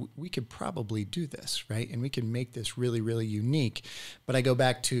 we could probably do this, right? And we can make this really, really unique. But I go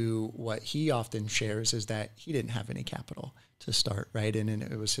back to what he often shares is that he didn't have any capital to start, right? And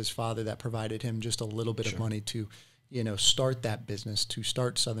it was his father that provided him just a little bit of money to start that business, to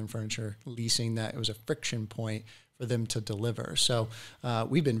start Southern Furniture Leasing. That it was a friction point for them to deliver. So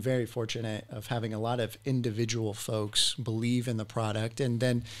we've been very fortunate of having a lot of individual folks believe in the product, and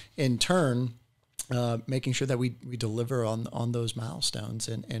then in turn, making sure that we deliver on those milestones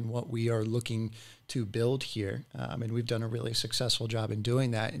and what we are looking to build here. And we've done a really successful job in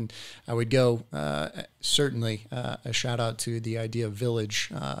doing that. And I would go certainly a shout out to the Idea Village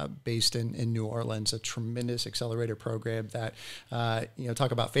based in New Orleans, a tremendous accelerator program that,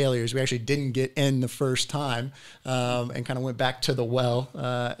 talk about failures. We actually didn't get in the first time and kind of went back to the well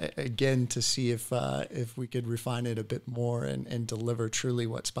again to see if we could refine it a bit more and deliver truly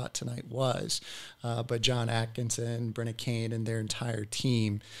what Spot2Nite was. But John Atkinson, Brenna Kane, and their entire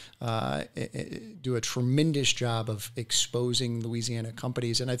team do a tremendous job of exposing Louisiana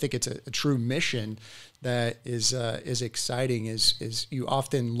companies. And I think it's a true mission that is exciting is you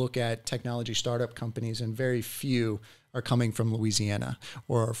often look at technology startup companies and very few are coming from Louisiana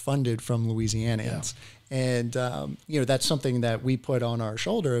or are funded from Louisianians. Yeah. And, that's something that we put on our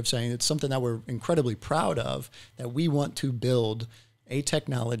shoulder of saying it's something that we're incredibly proud of, that we want to build a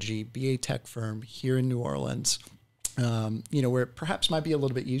technology, be a tech firm here in New Orleans, where it perhaps might be a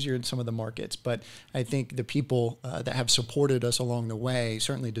little bit easier in some of the markets, but I think the people that have supported us along the way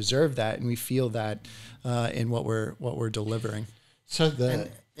certainly deserve that, and we feel that in what we're delivering. So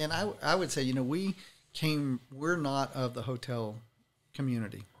I would say, we're not of the hotel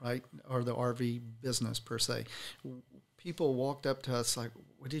community, right, or the RV business per se. People walked up to us like,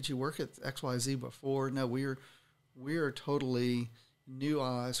 well, did you work at XYZ before? No, we're totally new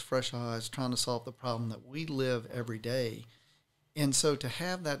eyes, fresh eyes, trying to solve the problem that we live every day. And so to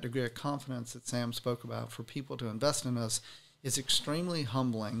have that degree of confidence that Sam spoke about for people to invest in us is extremely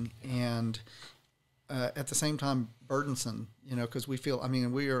humbling and at the same time burdensome, because we feel,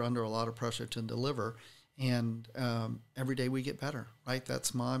 we are under a lot of pressure to deliver, and every day we get better, right?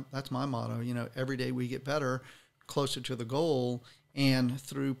 That's my motto, every day we get better, closer to the goal, and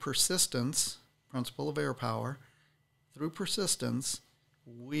through persistence, principle of air power, through persistence,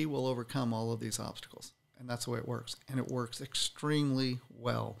 we will overcome all of these obstacles. And that's the way it works. And it works extremely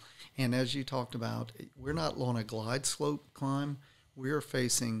well. And as you talked about, we're not on a glide slope climb. We're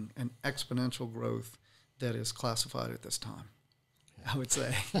facing an exponential growth that is classified at this time, I would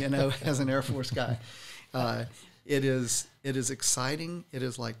say, as an Air Force guy. It is exciting. It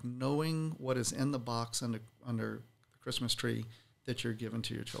is like knowing what is in the box under the Christmas tree that you're giving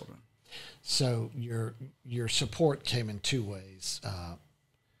to your children. So your support came in two ways: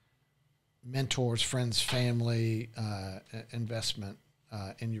 mentors, friends, family, investment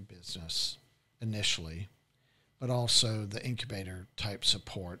in your business initially, but also the incubator type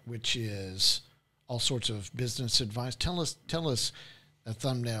support, which is all sorts of business advice. Tell us a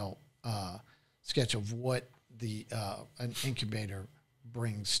thumbnail sketch of what an incubator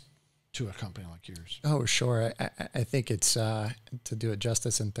brings to a company like yours. Oh, sure. I think it's to do it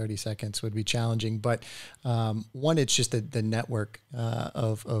justice in 30 seconds would be challenging. But one, it's just the network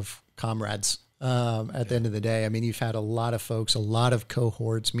of comrades. At the end of the day, you've had a lot of folks, a lot of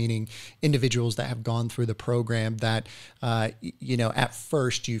cohorts, meaning individuals that have gone through the program that, at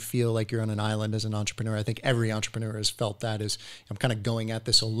first you feel like you're on an island as an entrepreneur. I think every entrepreneur has felt that is, I'm kind of going at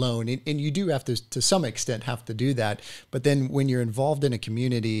this alone. And you do have to some extent, have to do that. But then when you're involved in a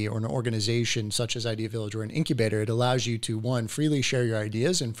community or an organization such as Idea Village or an incubator, it allows you to, one, freely share your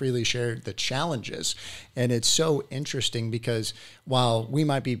ideas and freely share the challenges. And it's so interesting because while we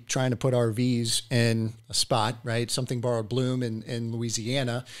might be trying to put RVs in a spot, right? Something Borrowed Bloom in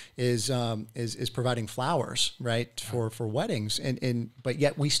Louisiana is providing flowers, right, for weddings, but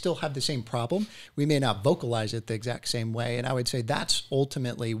yet we still have the same problem. We may not vocalize it the exact same way, and I would say that's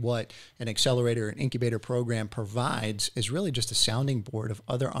ultimately what an accelerator and incubator program provides, is really just a sounding board of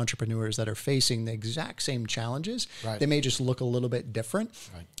other entrepreneurs that are facing the exact same challenges. Right. They may just look a little bit different,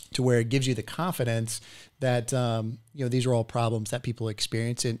 right, to where it gives you the confidence that these are all problems that people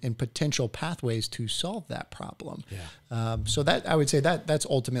experience and potential pathways to solve that problem. Yeah. So that I would say that's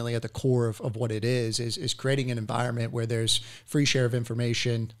ultimately at the core of what it is creating an environment where there's free share of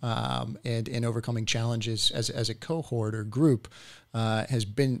information and overcoming challenges as a cohort or group has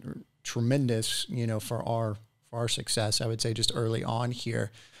been tremendous, for our success, I would say, just early on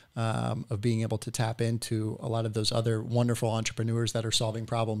here, of being able to tap into a lot of those other wonderful entrepreneurs that are solving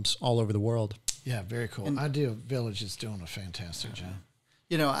problems all over the world. Yeah, very cool. And Idea Village is doing a fantastic job.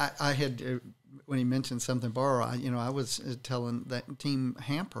 You know, I had, when he mentioned something borrow, I was telling that team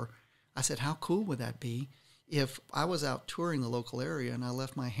Hamper, I said, how cool would that be if I was out touring the local area and I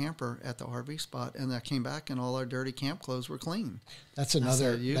left my hamper at the RV spot and I came back and all our dirty camp clothes were clean? That's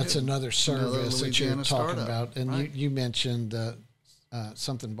another service that you're talking startup, about. And right. you mentioned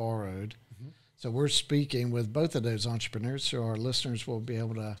something borrowed. So we're speaking with both of those entrepreneurs, so our listeners will be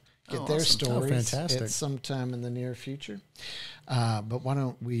able to get their stories at some time in the near future. But why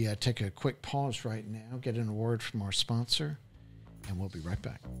don't we take a quick pause right now, get in a word from our sponsor, and we'll be right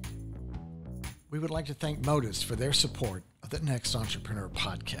back. We would like to thank Modus for their support of the NXT Entrepreneur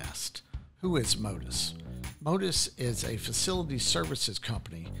Podcast. Who is Modus? Modus is a facility services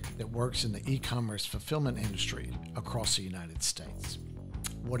company that works in the e-commerce fulfillment industry across the United States.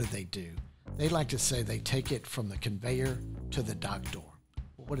 What do? They like to say they take it from the conveyor to the dock door.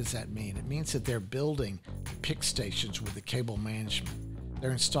 Well, what does that mean? It means that they're building the pick stations with the cable management.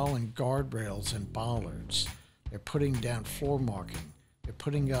 They're installing guardrails and bollards. They're putting down floor marking. They're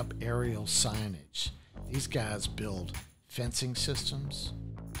putting up aerial signage. These guys build fencing systems,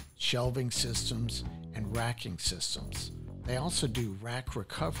 shelving systems, and racking systems. They also do rack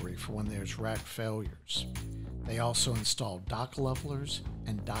recovery for when there's rack failures. They also install dock levelers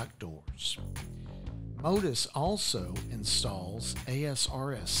and dock doors. Modus also installs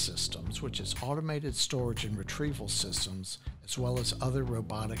ASRS systems, which is automated storage and retrieval systems, as well as other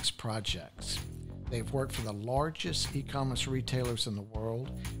robotics projects. They've worked for the largest e-commerce retailers in the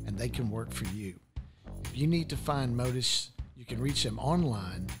world, and they can work for you. If you need to find Modus, you can reach them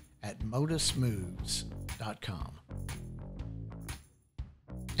online at modusmoves.com.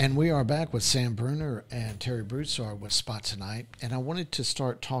 And we are back with Sam Bruner and Terry Broussard with Spot2Nite, and I wanted to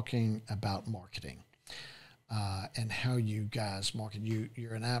start talking about marketing and how you guys market.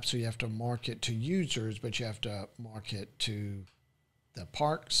 You're an app, so you have to market to users, but you have to market to the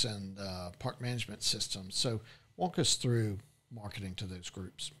parks and park management systems. So walk us through marketing to those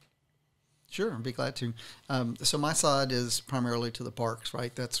groups. Sure, I'd be glad to. So my side is primarily to the parks,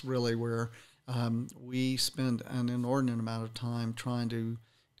 right? That's really where we spend an inordinate amount of time trying to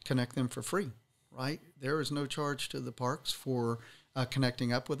connect them for free, right? There is no charge to the parks for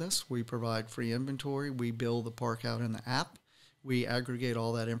connecting up with us. We provide free inventory. We build the park out in the app. We aggregate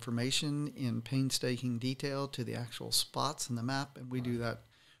all that information in painstaking detail to the actual spots in the map, and we do that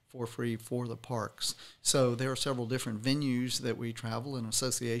for free for the parks. So there are several different venues that we travel in,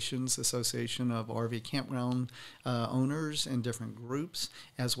 associations, Association of RV Campground Owners and different groups,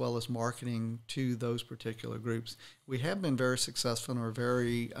 as well as marketing to those particular groups. We have been very successful and are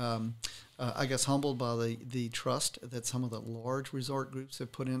very, humbled by the trust that some of the large resort groups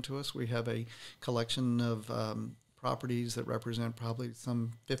have put into us. We have a collection of properties that represent probably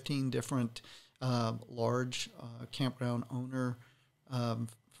some 15 different large campground owner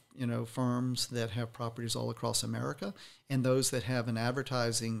firms that have properties all across America, and those that have an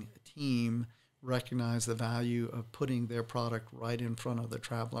advertising team recognize the value of putting their product right in front of the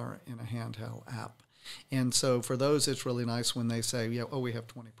traveler in a handheld app. And so for those, it's really nice when they say, we have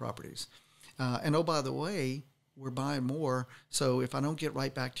 20 properties. And oh, by the way, we're buying more. So if I don't get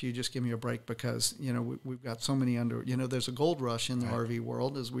right back to you, just give me a break because, we've got so many there's a gold rush in the RV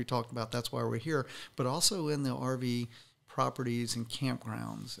world, as we talked about. That's why we're here. But also in the RV properties and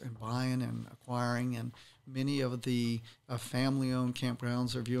campgrounds and buying and acquiring. And many of the family-owned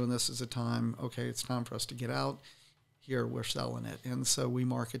campgrounds are viewing this as a time, okay, it's time for us to get out. Here, we're selling it. And so we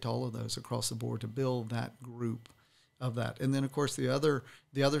market all of those across the board to build that group of that. And then, of course, the other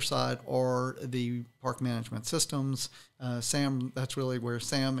side are the park management systems. Sam, that's really where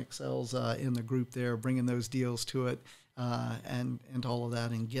Sam excels in the group there, bringing those deals to it and all of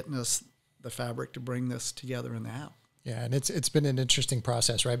that and getting us the fabric to bring this together in the app. Yeah, and it's been an interesting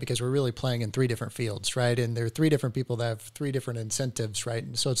process, right? Because we're really playing in three different fields, right? And there are three different people that have three different incentives, right?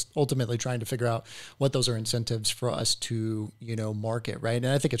 And so it's ultimately trying to figure out what those are incentives for us to, market, right? And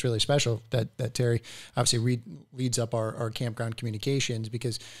I think it's really special that Terry obviously leads up our campground communications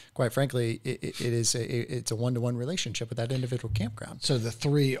because, quite frankly, it's a one-to-one relationship with that individual campground. So the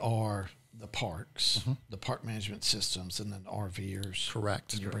three are the parks, the park management systems, and then RVers.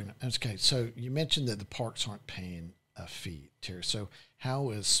 Correct. Okay, so you mentioned that the parks aren't paying a fee, Terry. So how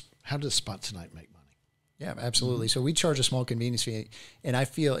does Spot2Nite make money? Yeah, absolutely. So we charge a small convenience fee, and I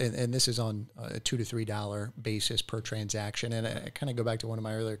feel, and this is on a $2 to $3 basis per transaction. And I kind of go back to one of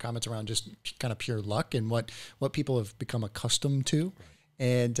my earlier comments around just kind of pure luck and what people have become accustomed to. Right.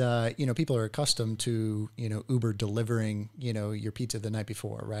 And, people are accustomed to, Uber delivering, your pizza the night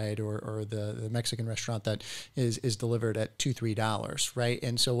before, right? Or the Mexican restaurant that is delivered at $2-3, right?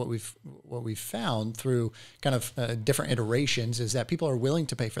 And so what we've found through kind of different iterations is that people are willing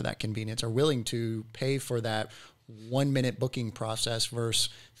to pay for that convenience, are willing to pay for that 1 minute booking process versus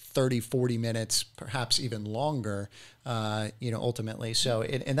 30, 40 minutes, perhaps even longer, ultimately. So,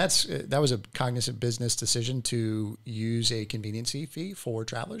 and that was a cognizant business decision to use a conveniency fee for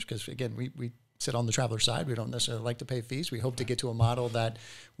travelers. Because again, we sit on the traveler side. We don't necessarily like to pay fees. We hope to get to a model that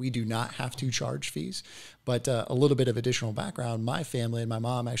we do not have to charge fees. But a little bit of additional background, my family and my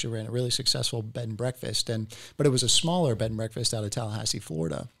mom actually ran a really successful bed and breakfast, but it was a smaller bed and breakfast out of Tallahassee,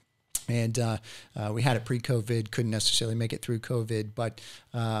 Florida. And we had it pre-COVID, couldn't necessarily make it through COVID, but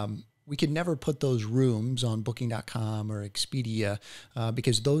we could never put those rooms on Booking.com or Expedia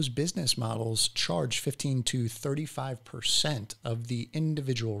because those business models charge 15 to 35% of the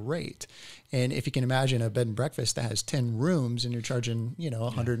individual rate. And if you can imagine a bed and breakfast that has 10 rooms and you're charging,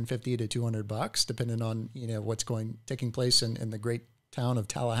 $150 to $200, depending on, what's taking place in the great town of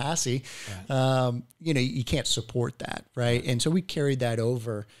Tallahassee, right. You can't support that, right? And so we carried that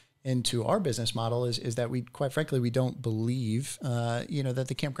over into our business model is that we, quite frankly, we don't believe, that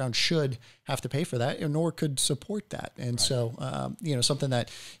the campground should have to pay for that, nor could support that. And right. So, something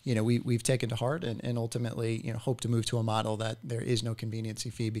that, we've taken to heart and ultimately, hope to move to a model that there is no conveniency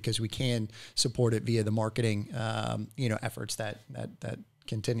fee because we can support it via the marketing, efforts that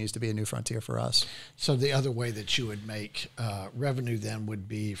continues to be a new frontier for us. So the other way that you would make revenue then would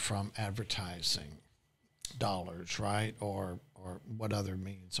be from advertising dollars, right? Or what other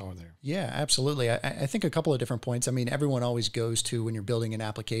means are there? Yeah, absolutely. I think a couple of different points. I mean, everyone always goes to when you're building an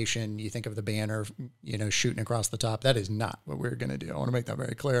application, you think of the banner, shooting across the top. That is not what we're going to do. I want to make that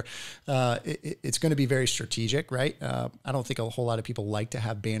very clear. It's going to be very strategic, right? I don't think a whole lot of people like to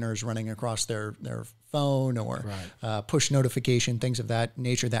have banners running across their phone or right. Push notification, things of that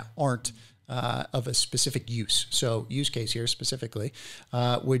nature that aren't of a specific use. So use case here specifically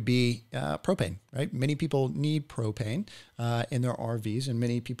would be propane, right? Many people need propane in their RVs, and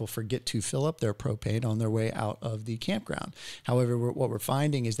many people forget to fill up their propane on their way out of the campground. However, what we're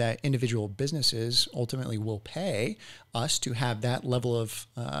finding is that individual businesses ultimately will pay us to have that level of,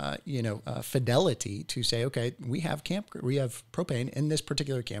 fidelity to say, okay, we have propane in this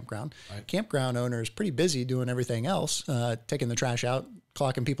particular campground. Right. Campground owner is pretty busy doing everything else, taking the trash out,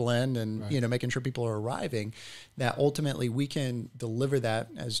 clocking people in and, right. Making sure people are arriving, that ultimately we can deliver that,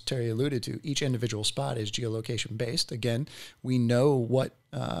 as Terry alluded to. Each individual spot is geolocation based. Again, we know what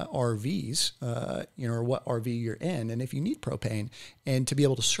RVs, or what RV you're in, and if you need propane, and to be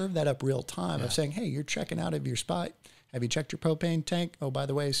able to serve that up real time of saying, hey, you're checking out of your spot. Have you checked your propane tank? Oh, by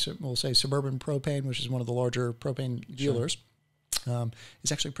the way, we'll say Suburban Propane, which is one of the larger propane dealers. Sure.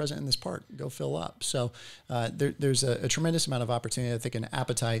 Is actually present in this park. Go fill up. So there's a tremendous amount of opportunity, I think, and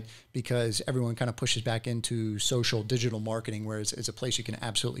appetite, because everyone kind of pushes back into social digital marketing, where it's a place you can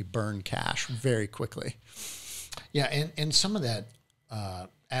absolutely burn cash very quickly. Yeah, and some of that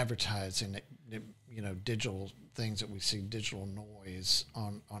advertising, digital things that we see, digital noise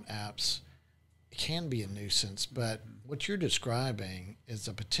on apps, can be a nuisance. But what you're describing is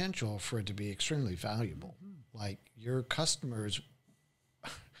the potential for it to be extremely valuable. Like, your customers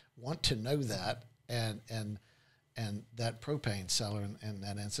want to know that, and that propane seller in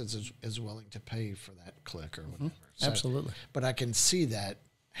that instance is willing to pay for that click or whatever. So, absolutely. But I can see that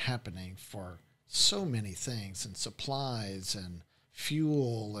happening for so many things, and supplies and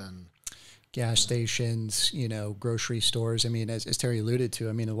fuel and gas stations, grocery stores. I mean, as Terry alluded to,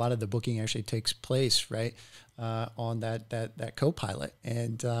 I mean, a lot of the booking actually takes place, right, on that co-pilot.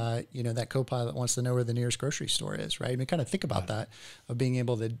 And, that co-pilot wants to know where the nearest grocery store is, right? I mean, kind of think about that, of being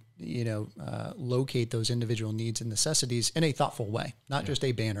able to, locate those individual needs and necessities in a thoughtful way, not just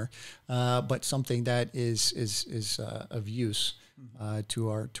a banner, but something that is of use to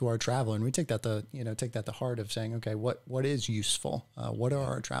our traveler. And we take that to heart of saying, okay, what is useful? What are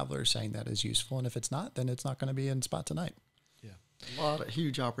our travelers saying that is useful? And if it's not, then it's not going to be in Spot2Nite. Yeah, a lot of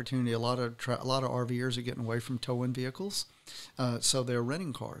huge opportunity. A lot of RVers are getting away from tow-in vehicles, so they're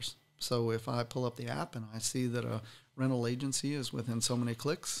renting cars. So if I pull up the app and I see that a rental agency is within so many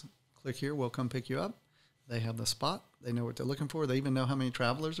clicks, click here, we'll come pick you up. They have the spot. They know what they're looking for. They even know how many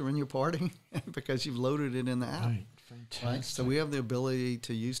travelers are in your party because you've loaded it in the app. Right. Fantastic. Right? So we have the ability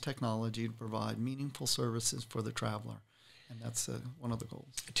to use technology to provide meaningful services for the traveler, and that's one of the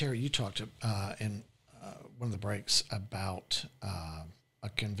goals. Terry, you talked in one of the breaks about a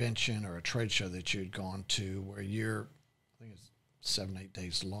convention or a trade show that you'd gone to, where I think it's 7-8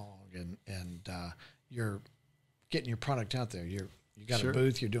 days long, and you're getting your product out there. You're You got Sure. a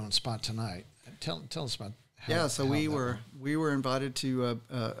booth. You're doing Spot2Nite. Tell us about. So we were invited to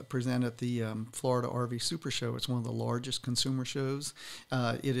present at the Florida RV Super Show. It's one of the largest consumer shows.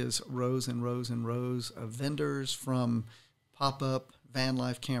 It is rows and rows and rows of vendors, from pop-up van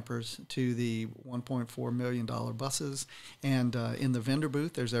life campers to the $1.4 million buses. And in the vendor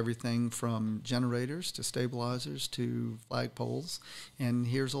booth, there's everything from generators to stabilizers to flagpoles. And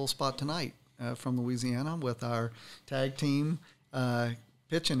here's old Spot2Nite from Louisiana with our tag team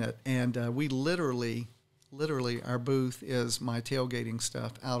pitching it. And we literally, our booth is my tailgating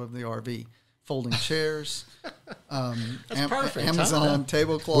stuff out of the RV. Folding chairs, That's perfect. Amazon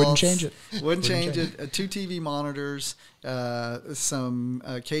tablecloths. Wouldn't change it. Wouldn't change it. 2 TV monitors, some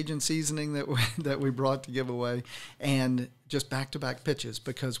Cajun seasoning that we brought to give away, and just back-to-back pitches,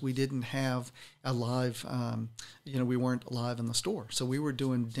 because we didn't have a live, we weren't live in the store. So we were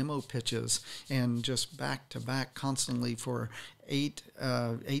doing demo pitches and just back-to-back constantly for 8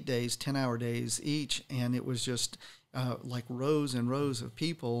 days, 10-hour days each, and it was just like rows and rows of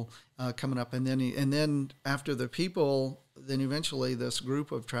people coming up, and then after the people, then eventually this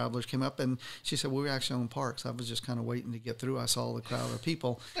group of travelers came up, and she said, "Well, we're actually on parks." I was just kind of waiting to get through. I saw the crowd of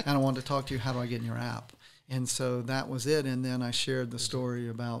people, and I wanted to talk to you. How do I get in your app? And so that was it. And then I shared the story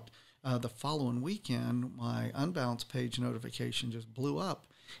about the following weekend, my Unbounce page notification just blew up.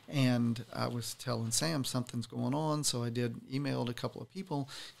 And I was telling Sam something's going on, so I emailed a couple of people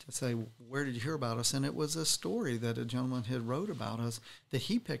to say, where did you hear about us? And it was a story that a gentleman had wrote about us that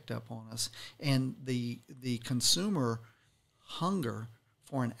he picked up on us. And the consumer hunger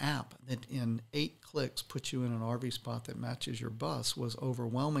for an app that in 8 clicks puts you in an RV spot that matches your bus was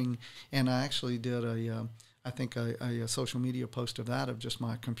overwhelming. And I actually did a social media post of that, of just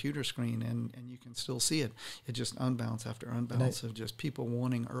my computer screen, and you can still see it. It just unbounce after unbounce of just people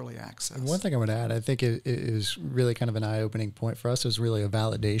wanting early access. And one thing I would add, I think it is really kind of an eye-opening point for us. It was really a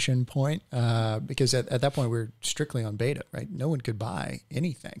validation point, because at that point we were strictly on beta, right? No one could buy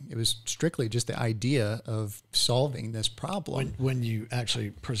anything. It was strictly just the idea of solving this problem. When you actually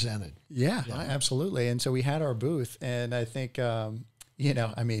presented. Yeah, absolutely. And so we had our booth, and I think,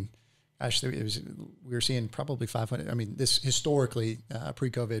 actually, we were seeing probably 500. I mean, this historically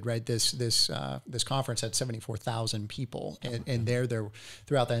pre-COVID, right? This conference had 74,000 people, and there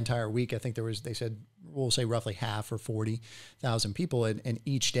throughout the entire week, I think they said we'll say roughly half or 40,000 people, and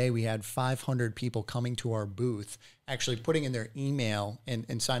each day we had 500 people coming to our booth, actually putting in their email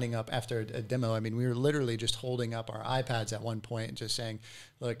and signing up after a demo. I mean, we were literally just holding up our iPads at one point and just saying,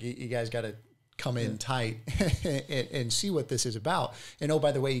 "Look, you guys got to come in tight and see what this is about. And oh,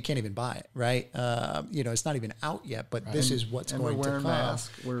 by the way, you can't even buy it, right? It's not even out yet, but this is what's going to come."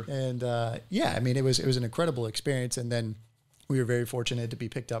 Masks. I mean, it was an incredible experience. And then we were very fortunate to be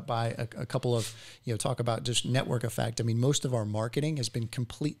picked up by a couple of, talk about just network effect. I mean, most of our marketing has been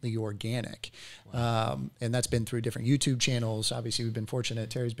completely organic. Wow. And that's been through different YouTube channels. Obviously, we've been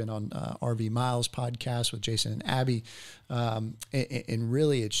fortunate. Terry's been on RV Miles podcast with Jason and Abby. And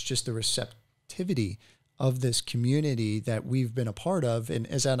really, it's just the receptivity of this community that we've been a part of. And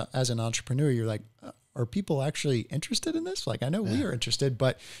as an entrepreneur, you're like, are people actually interested in this? Like, I know we are interested,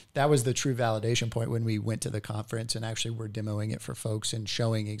 but that was the true validation point when we went to the conference and actually were demoing it for folks and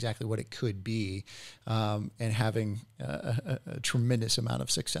showing exactly what it could be, and having a tremendous amount of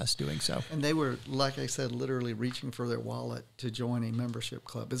success doing so. And they were, like I said, literally reaching for their wallet to join a membership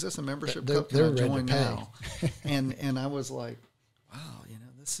club. Is this a membership club? Can I join now? And I was like, wow,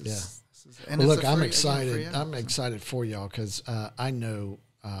 this is... Yeah. And well, look, I'm excited. I'm excited for y'all because I know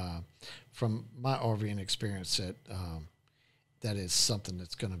from my RVing experience that is something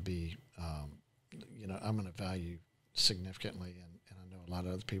that's going to be, I'm going to value significantly, and I know a lot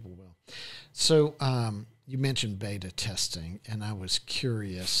of other people will. So you mentioned beta testing, and I was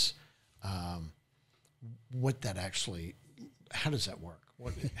curious how does that work?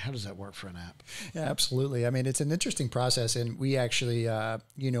 How does that work for an app? Yeah, absolutely. I mean, it's an interesting process, and we actually, our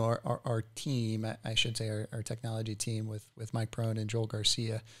team, I should say, our technology team with Mike Prone and Joel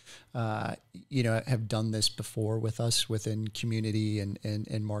Garcia, have done this before with us within community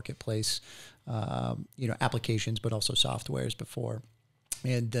and marketplace, applications, but also softwares before.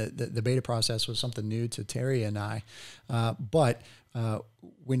 And the beta process was something new to Terry and I, but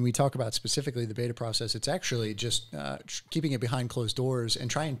when we talk about specifically the beta process, it's actually just keeping it behind closed doors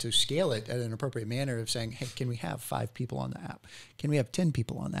and trying to scale it at an appropriate manner of saying, hey, can we have 5 people on the app? Can we have 10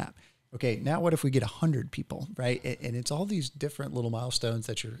 people on the app? okay, now what if we get 100 people, right? And it's all these different little milestones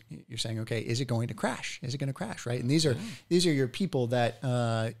that you're saying, okay, is it going to crash? Is it going to crash, right? And these are your people that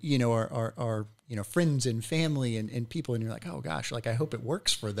are friends and family and people, and you're like, oh gosh, like I hope it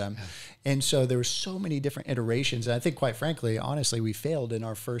works for them. Yeah. And so there were so many different iterations. And I think, quite frankly, honestly, we failed in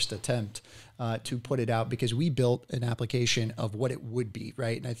our first attempt to put it out because we built an application of what it would be,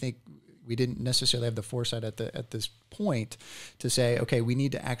 right? And I think we didn't necessarily have the foresight at this point to say, okay, we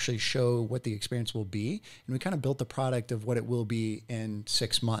need to actually show what the experience will be. And we kind of built the product of what it will be in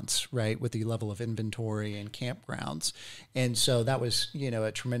 6 months, right? With the level of inventory and campgrounds. And so that was,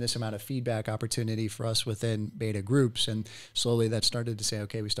 a tremendous amount of feedback opportunity for us within beta groups. And slowly that started to say,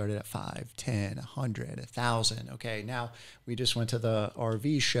 okay, we started at 5, 10, 100, 1,000. Okay, now we just went to the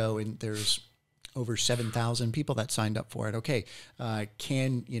RV show and there's over 7,000 people that signed up for it. Okay,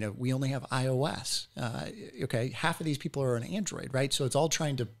 we only have iOS. Okay, half of these people are on Android, right? So it's all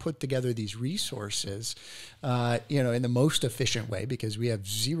trying to put together these resources, in the most efficient way because we have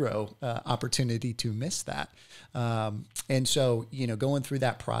zero opportunity to miss that. And so, going through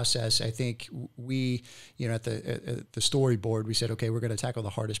that process, I think we, at the storyboard, we said, okay, we're going to tackle the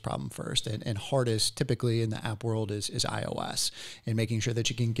hardest problem first. And hardest typically in the app world is iOS, and making sure that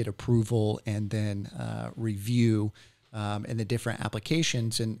you can get approval and then review in the different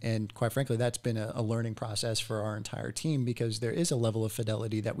applications. And quite frankly, that's been a learning process for our entire team because there is a level of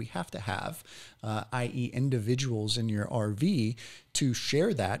fidelity that we have to have, i.e. individuals in your RV to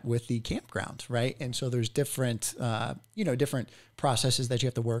share that with the campground, right? And so there's different, different processes that you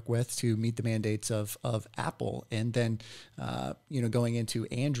have to work with to meet the mandates of Apple. And then, going into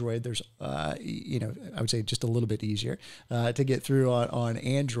Android, there's, I would say just a little bit easier to get through on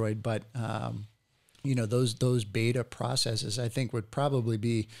Android, but those beta processes, I think, would probably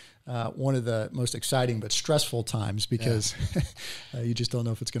be one of the most exciting but stressful times because you just don't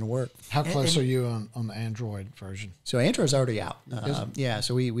know if it's going to work. How close are you on the Android version? So Android's already out.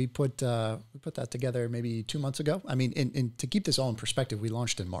 So we put that together maybe 2 months ago. I mean, and to keep this all in perspective, we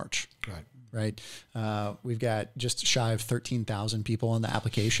launched in March. Right. We've got just shy of 13,000 people on the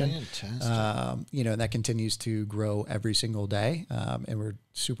application. Fantastic. And that continues to grow every single day. And we're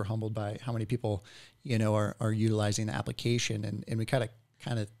super humbled by how many people, are utilizing the application. And we kind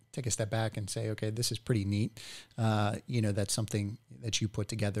of take a step back and say, okay, this is pretty neat. That's something that you put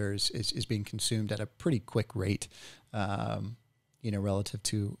together is being consumed at a pretty quick rate, relative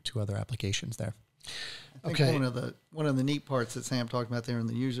to other applications there. I think one of the neat parts that Sam talked about there in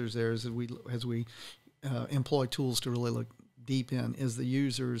the users there is that as we employ tools to really look deep in is the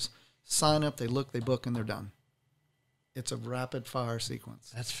users sign up, they look, they book, and they're done. It's a rapid fire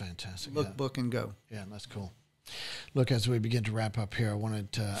sequence. That's fantastic. Look, book, and go. Yeah, that's cool. Look, as we begin to wrap up here, I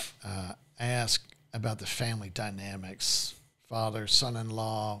wanted to ask about the family dynamics. Father,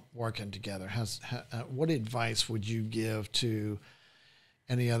 son-in-law working together. What advice would you give to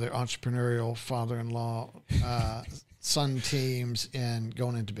any other entrepreneurial father-in-law, son teams in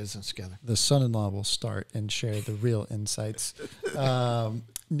going into business together? The son-in-law will start and share the real insights.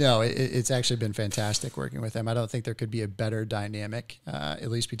 No, it's actually been fantastic working with them. I don't think there could be a better dynamic,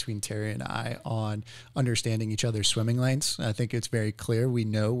 at least between Terry and I, on understanding each other's swimming lanes. I think it's very clear. We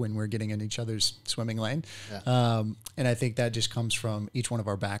know when we're getting in each other's swimming lane. Yeah. And I think that just comes from each one of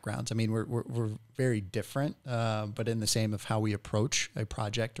our backgrounds. I mean, we're very different, but in the same of how we approach a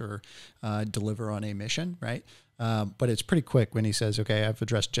project or deliver on a mission, right? But it's pretty quick when he says, okay, I've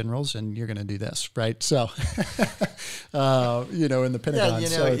addressed generals and you're going to do this, right? So, in the Pentagon,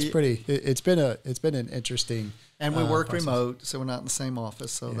 so it's been an interesting. And we work remote, so we're not in the same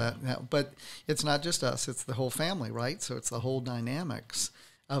office. So but it's not just us, it's the whole family, right? So it's the whole dynamics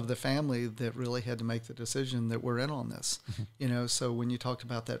of the family that really had to make the decision that we're in on this, so when you talked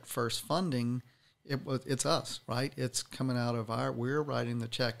about that first funding, it's us, right? It's coming out of we're writing the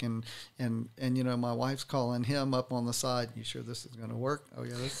check and my wife's calling him up on the side. You sure this is going to work? Oh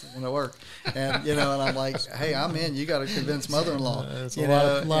yeah, this is going to work. And, and I'm like, hey, I'm in, you got to convince mother-in-law. It's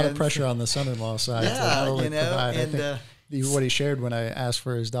a lot of pressure on the son-in-law side. What he shared when I asked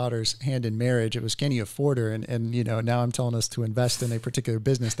for his daughter's hand in marriage, it was, can you afford her? And now I'm telling us to invest in a particular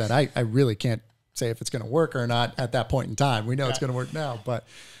business that I really can't say if it's going to work or not at that point in time. We know it's going to work now, but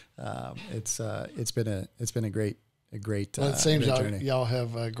it's been a great well, it seems y'all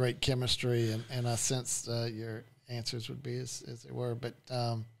have a great chemistry, and I sensed your answers would be as they were. But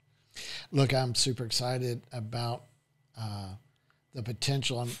look, I'm super excited about the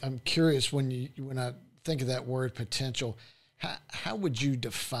potential. I'm curious when I think of that word potential, how would you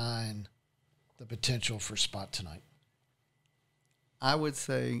define the potential for Spot2Nite? I would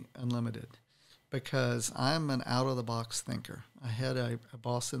say unlimited. because I'm an out-of-the-box thinker. I had a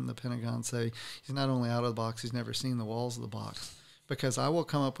boss in the Pentagon say he's not only out of the box, he's never seen the walls of the box, because I will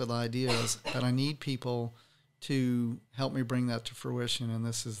come up with ideas, but I need people to help me bring that to fruition, and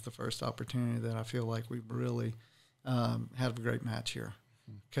this is the first opportunity that I feel like we've really had a great match here.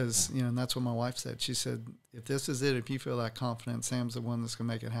 Because, and that's what my wife said. She said, if this is it, if you feel that confident, Sam's the one that's going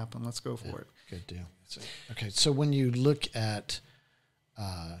to make it happen. Let's go for it. Good deal. Okay, so when you look at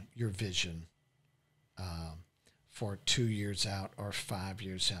your vision for 2 years out or 5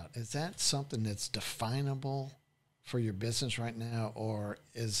 years out, is that something that's definable for your business right now, or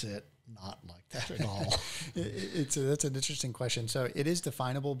is it not like that at all? That's an interesting question. So it is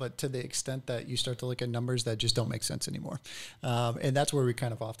definable, but to the extent that you start to look at numbers that just don't make sense anymore. And that's where we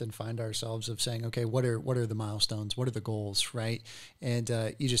kind of often find ourselves of saying, okay, what are the milestones? What are the goals, right? And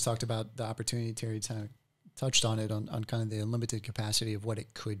you just talked about the opportunity, Terry kind of touched on it on kind of the unlimited capacity of what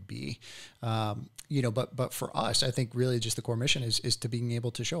it could be. But for us, I think really just the core mission is to being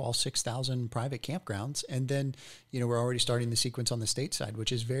able to show all 6,000 private campgrounds. And then, we're already starting the sequence on the state side,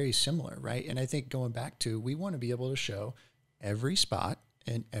 which is very similar, right? And I think going back to, we want to be able to show every spot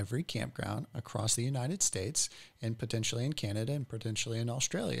in every campground across the United States and potentially in Canada and potentially in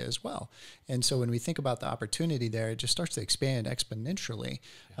Australia as well. And so when we think about the opportunity there, it just starts to expand exponentially.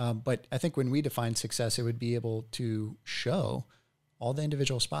 But I think when we define success, it would be able to show all the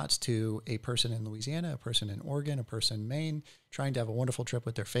individual spots to a person in Louisiana, a person in Oregon, a person in Maine, trying to have a wonderful trip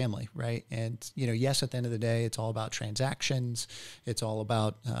with their family, right? And, yes, at the end of the day, it's all about transactions. It's all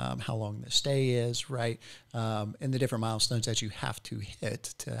about how long the stay is, right? And the different milestones that you have to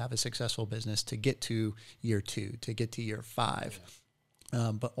hit to have a successful business, to get to year 2, to get to year 5.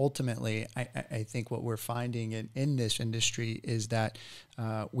 But ultimately, I think what we're finding in this industry is that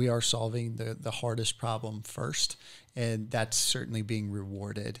we are solving the hardest problem first, and that's certainly being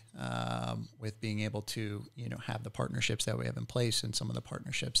rewarded with being able to have the partnerships that we have in place and some of the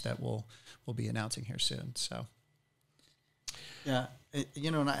partnerships that we'll be announcing here soon. So, yeah,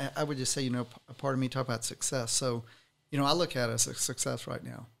 and I would just say, a part of me talk about success. So, I look at it as a success right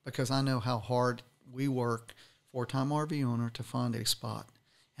now because I know how hard we work, 4-time RV owner, to find a spot.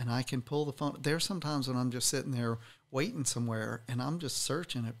 And I can pull the phone. There's sometimes when I'm just sitting there waiting somewhere and I'm just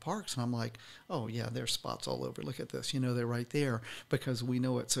searching at parks and I'm like, oh yeah, there's spots all over. Look at this, they're right there, because we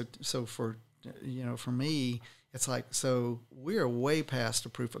know it. So for, for me, it's like, so we are way past a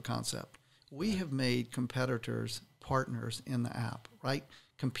proof of concept. We have made competitors partners in the app, right?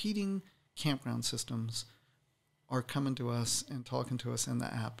 Competing campground systems are coming to us and talking to us in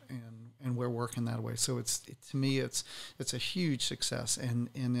the app, and we're working that way. So to me, it's a huge success. And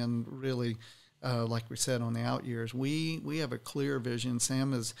then really, like we said, on the out years, we have a clear vision.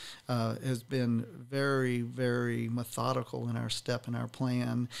 Sam has been very, very methodical in our step and our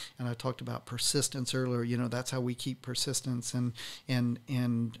plan. And I talked about persistence earlier. That's how we keep persistence. And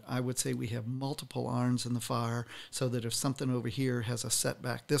I would say we have multiple irons in the fire, so that if something over here has a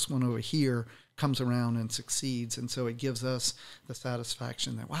setback, this one over here comes around and succeeds. And so it gives us the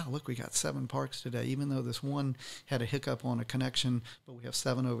satisfaction that, wow, look, we got 7 parks today, even though this one had a hiccup on a connection, but we have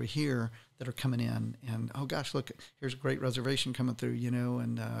 7 over here that are coming in. And, oh gosh, look, here's a great reservation coming through,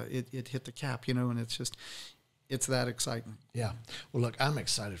 and it hit the cap, and it's that exciting. Yeah. Well, look, I'm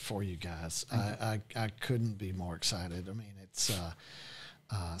excited for you guys. I couldn't be more excited. I mean, it's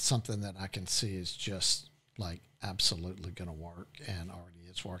something that I can see is just like absolutely going to work, and already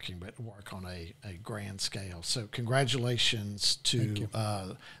is working, but work on a grand scale. So congratulations to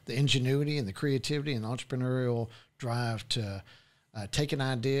the ingenuity and the creativity and entrepreneurial drive to take an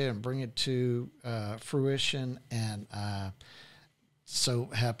idea and bring it to fruition. And so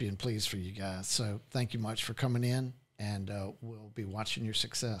happy and pleased for you guys. So thank you much for coming in, and we'll be watching your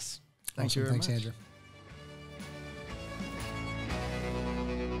success. Thank you very much. Andrew.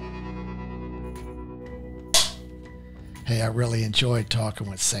 Hey, I really enjoyed talking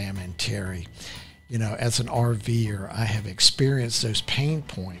with Sam and Terry. As an RVer, I have experienced those pain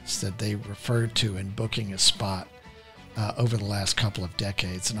points that they referred to in booking a spot over the last couple of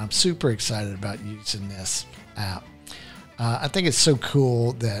decades, and I'm super excited about using this app. I think it's so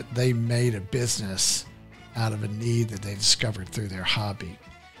cool that they made a business out of a need that they discovered through their hobby.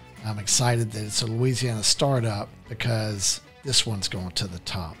 I'm excited that it's a Louisiana startup because this one's going to the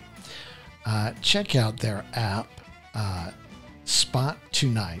top. Check out their app,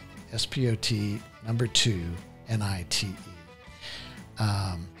 Spot2Nite, SPOT2NITE.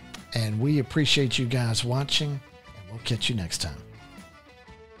 And we appreciate you guys watching, and we'll catch you next time.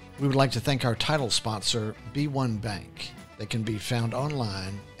 We would like to thank our title sponsor, B1 Bank. They can be found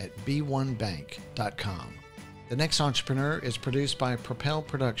online at b1bank.com. The Next Entrepreneur is produced by Propel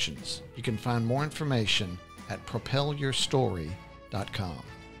Productions. You can find more information at propelyourstory.com.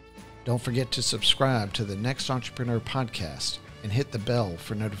 Don't forget to subscribe to the Next Entrepreneur Podcast and hit the bell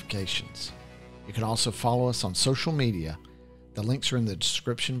for notifications. You can also follow us on social media. The links are in the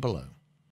description below.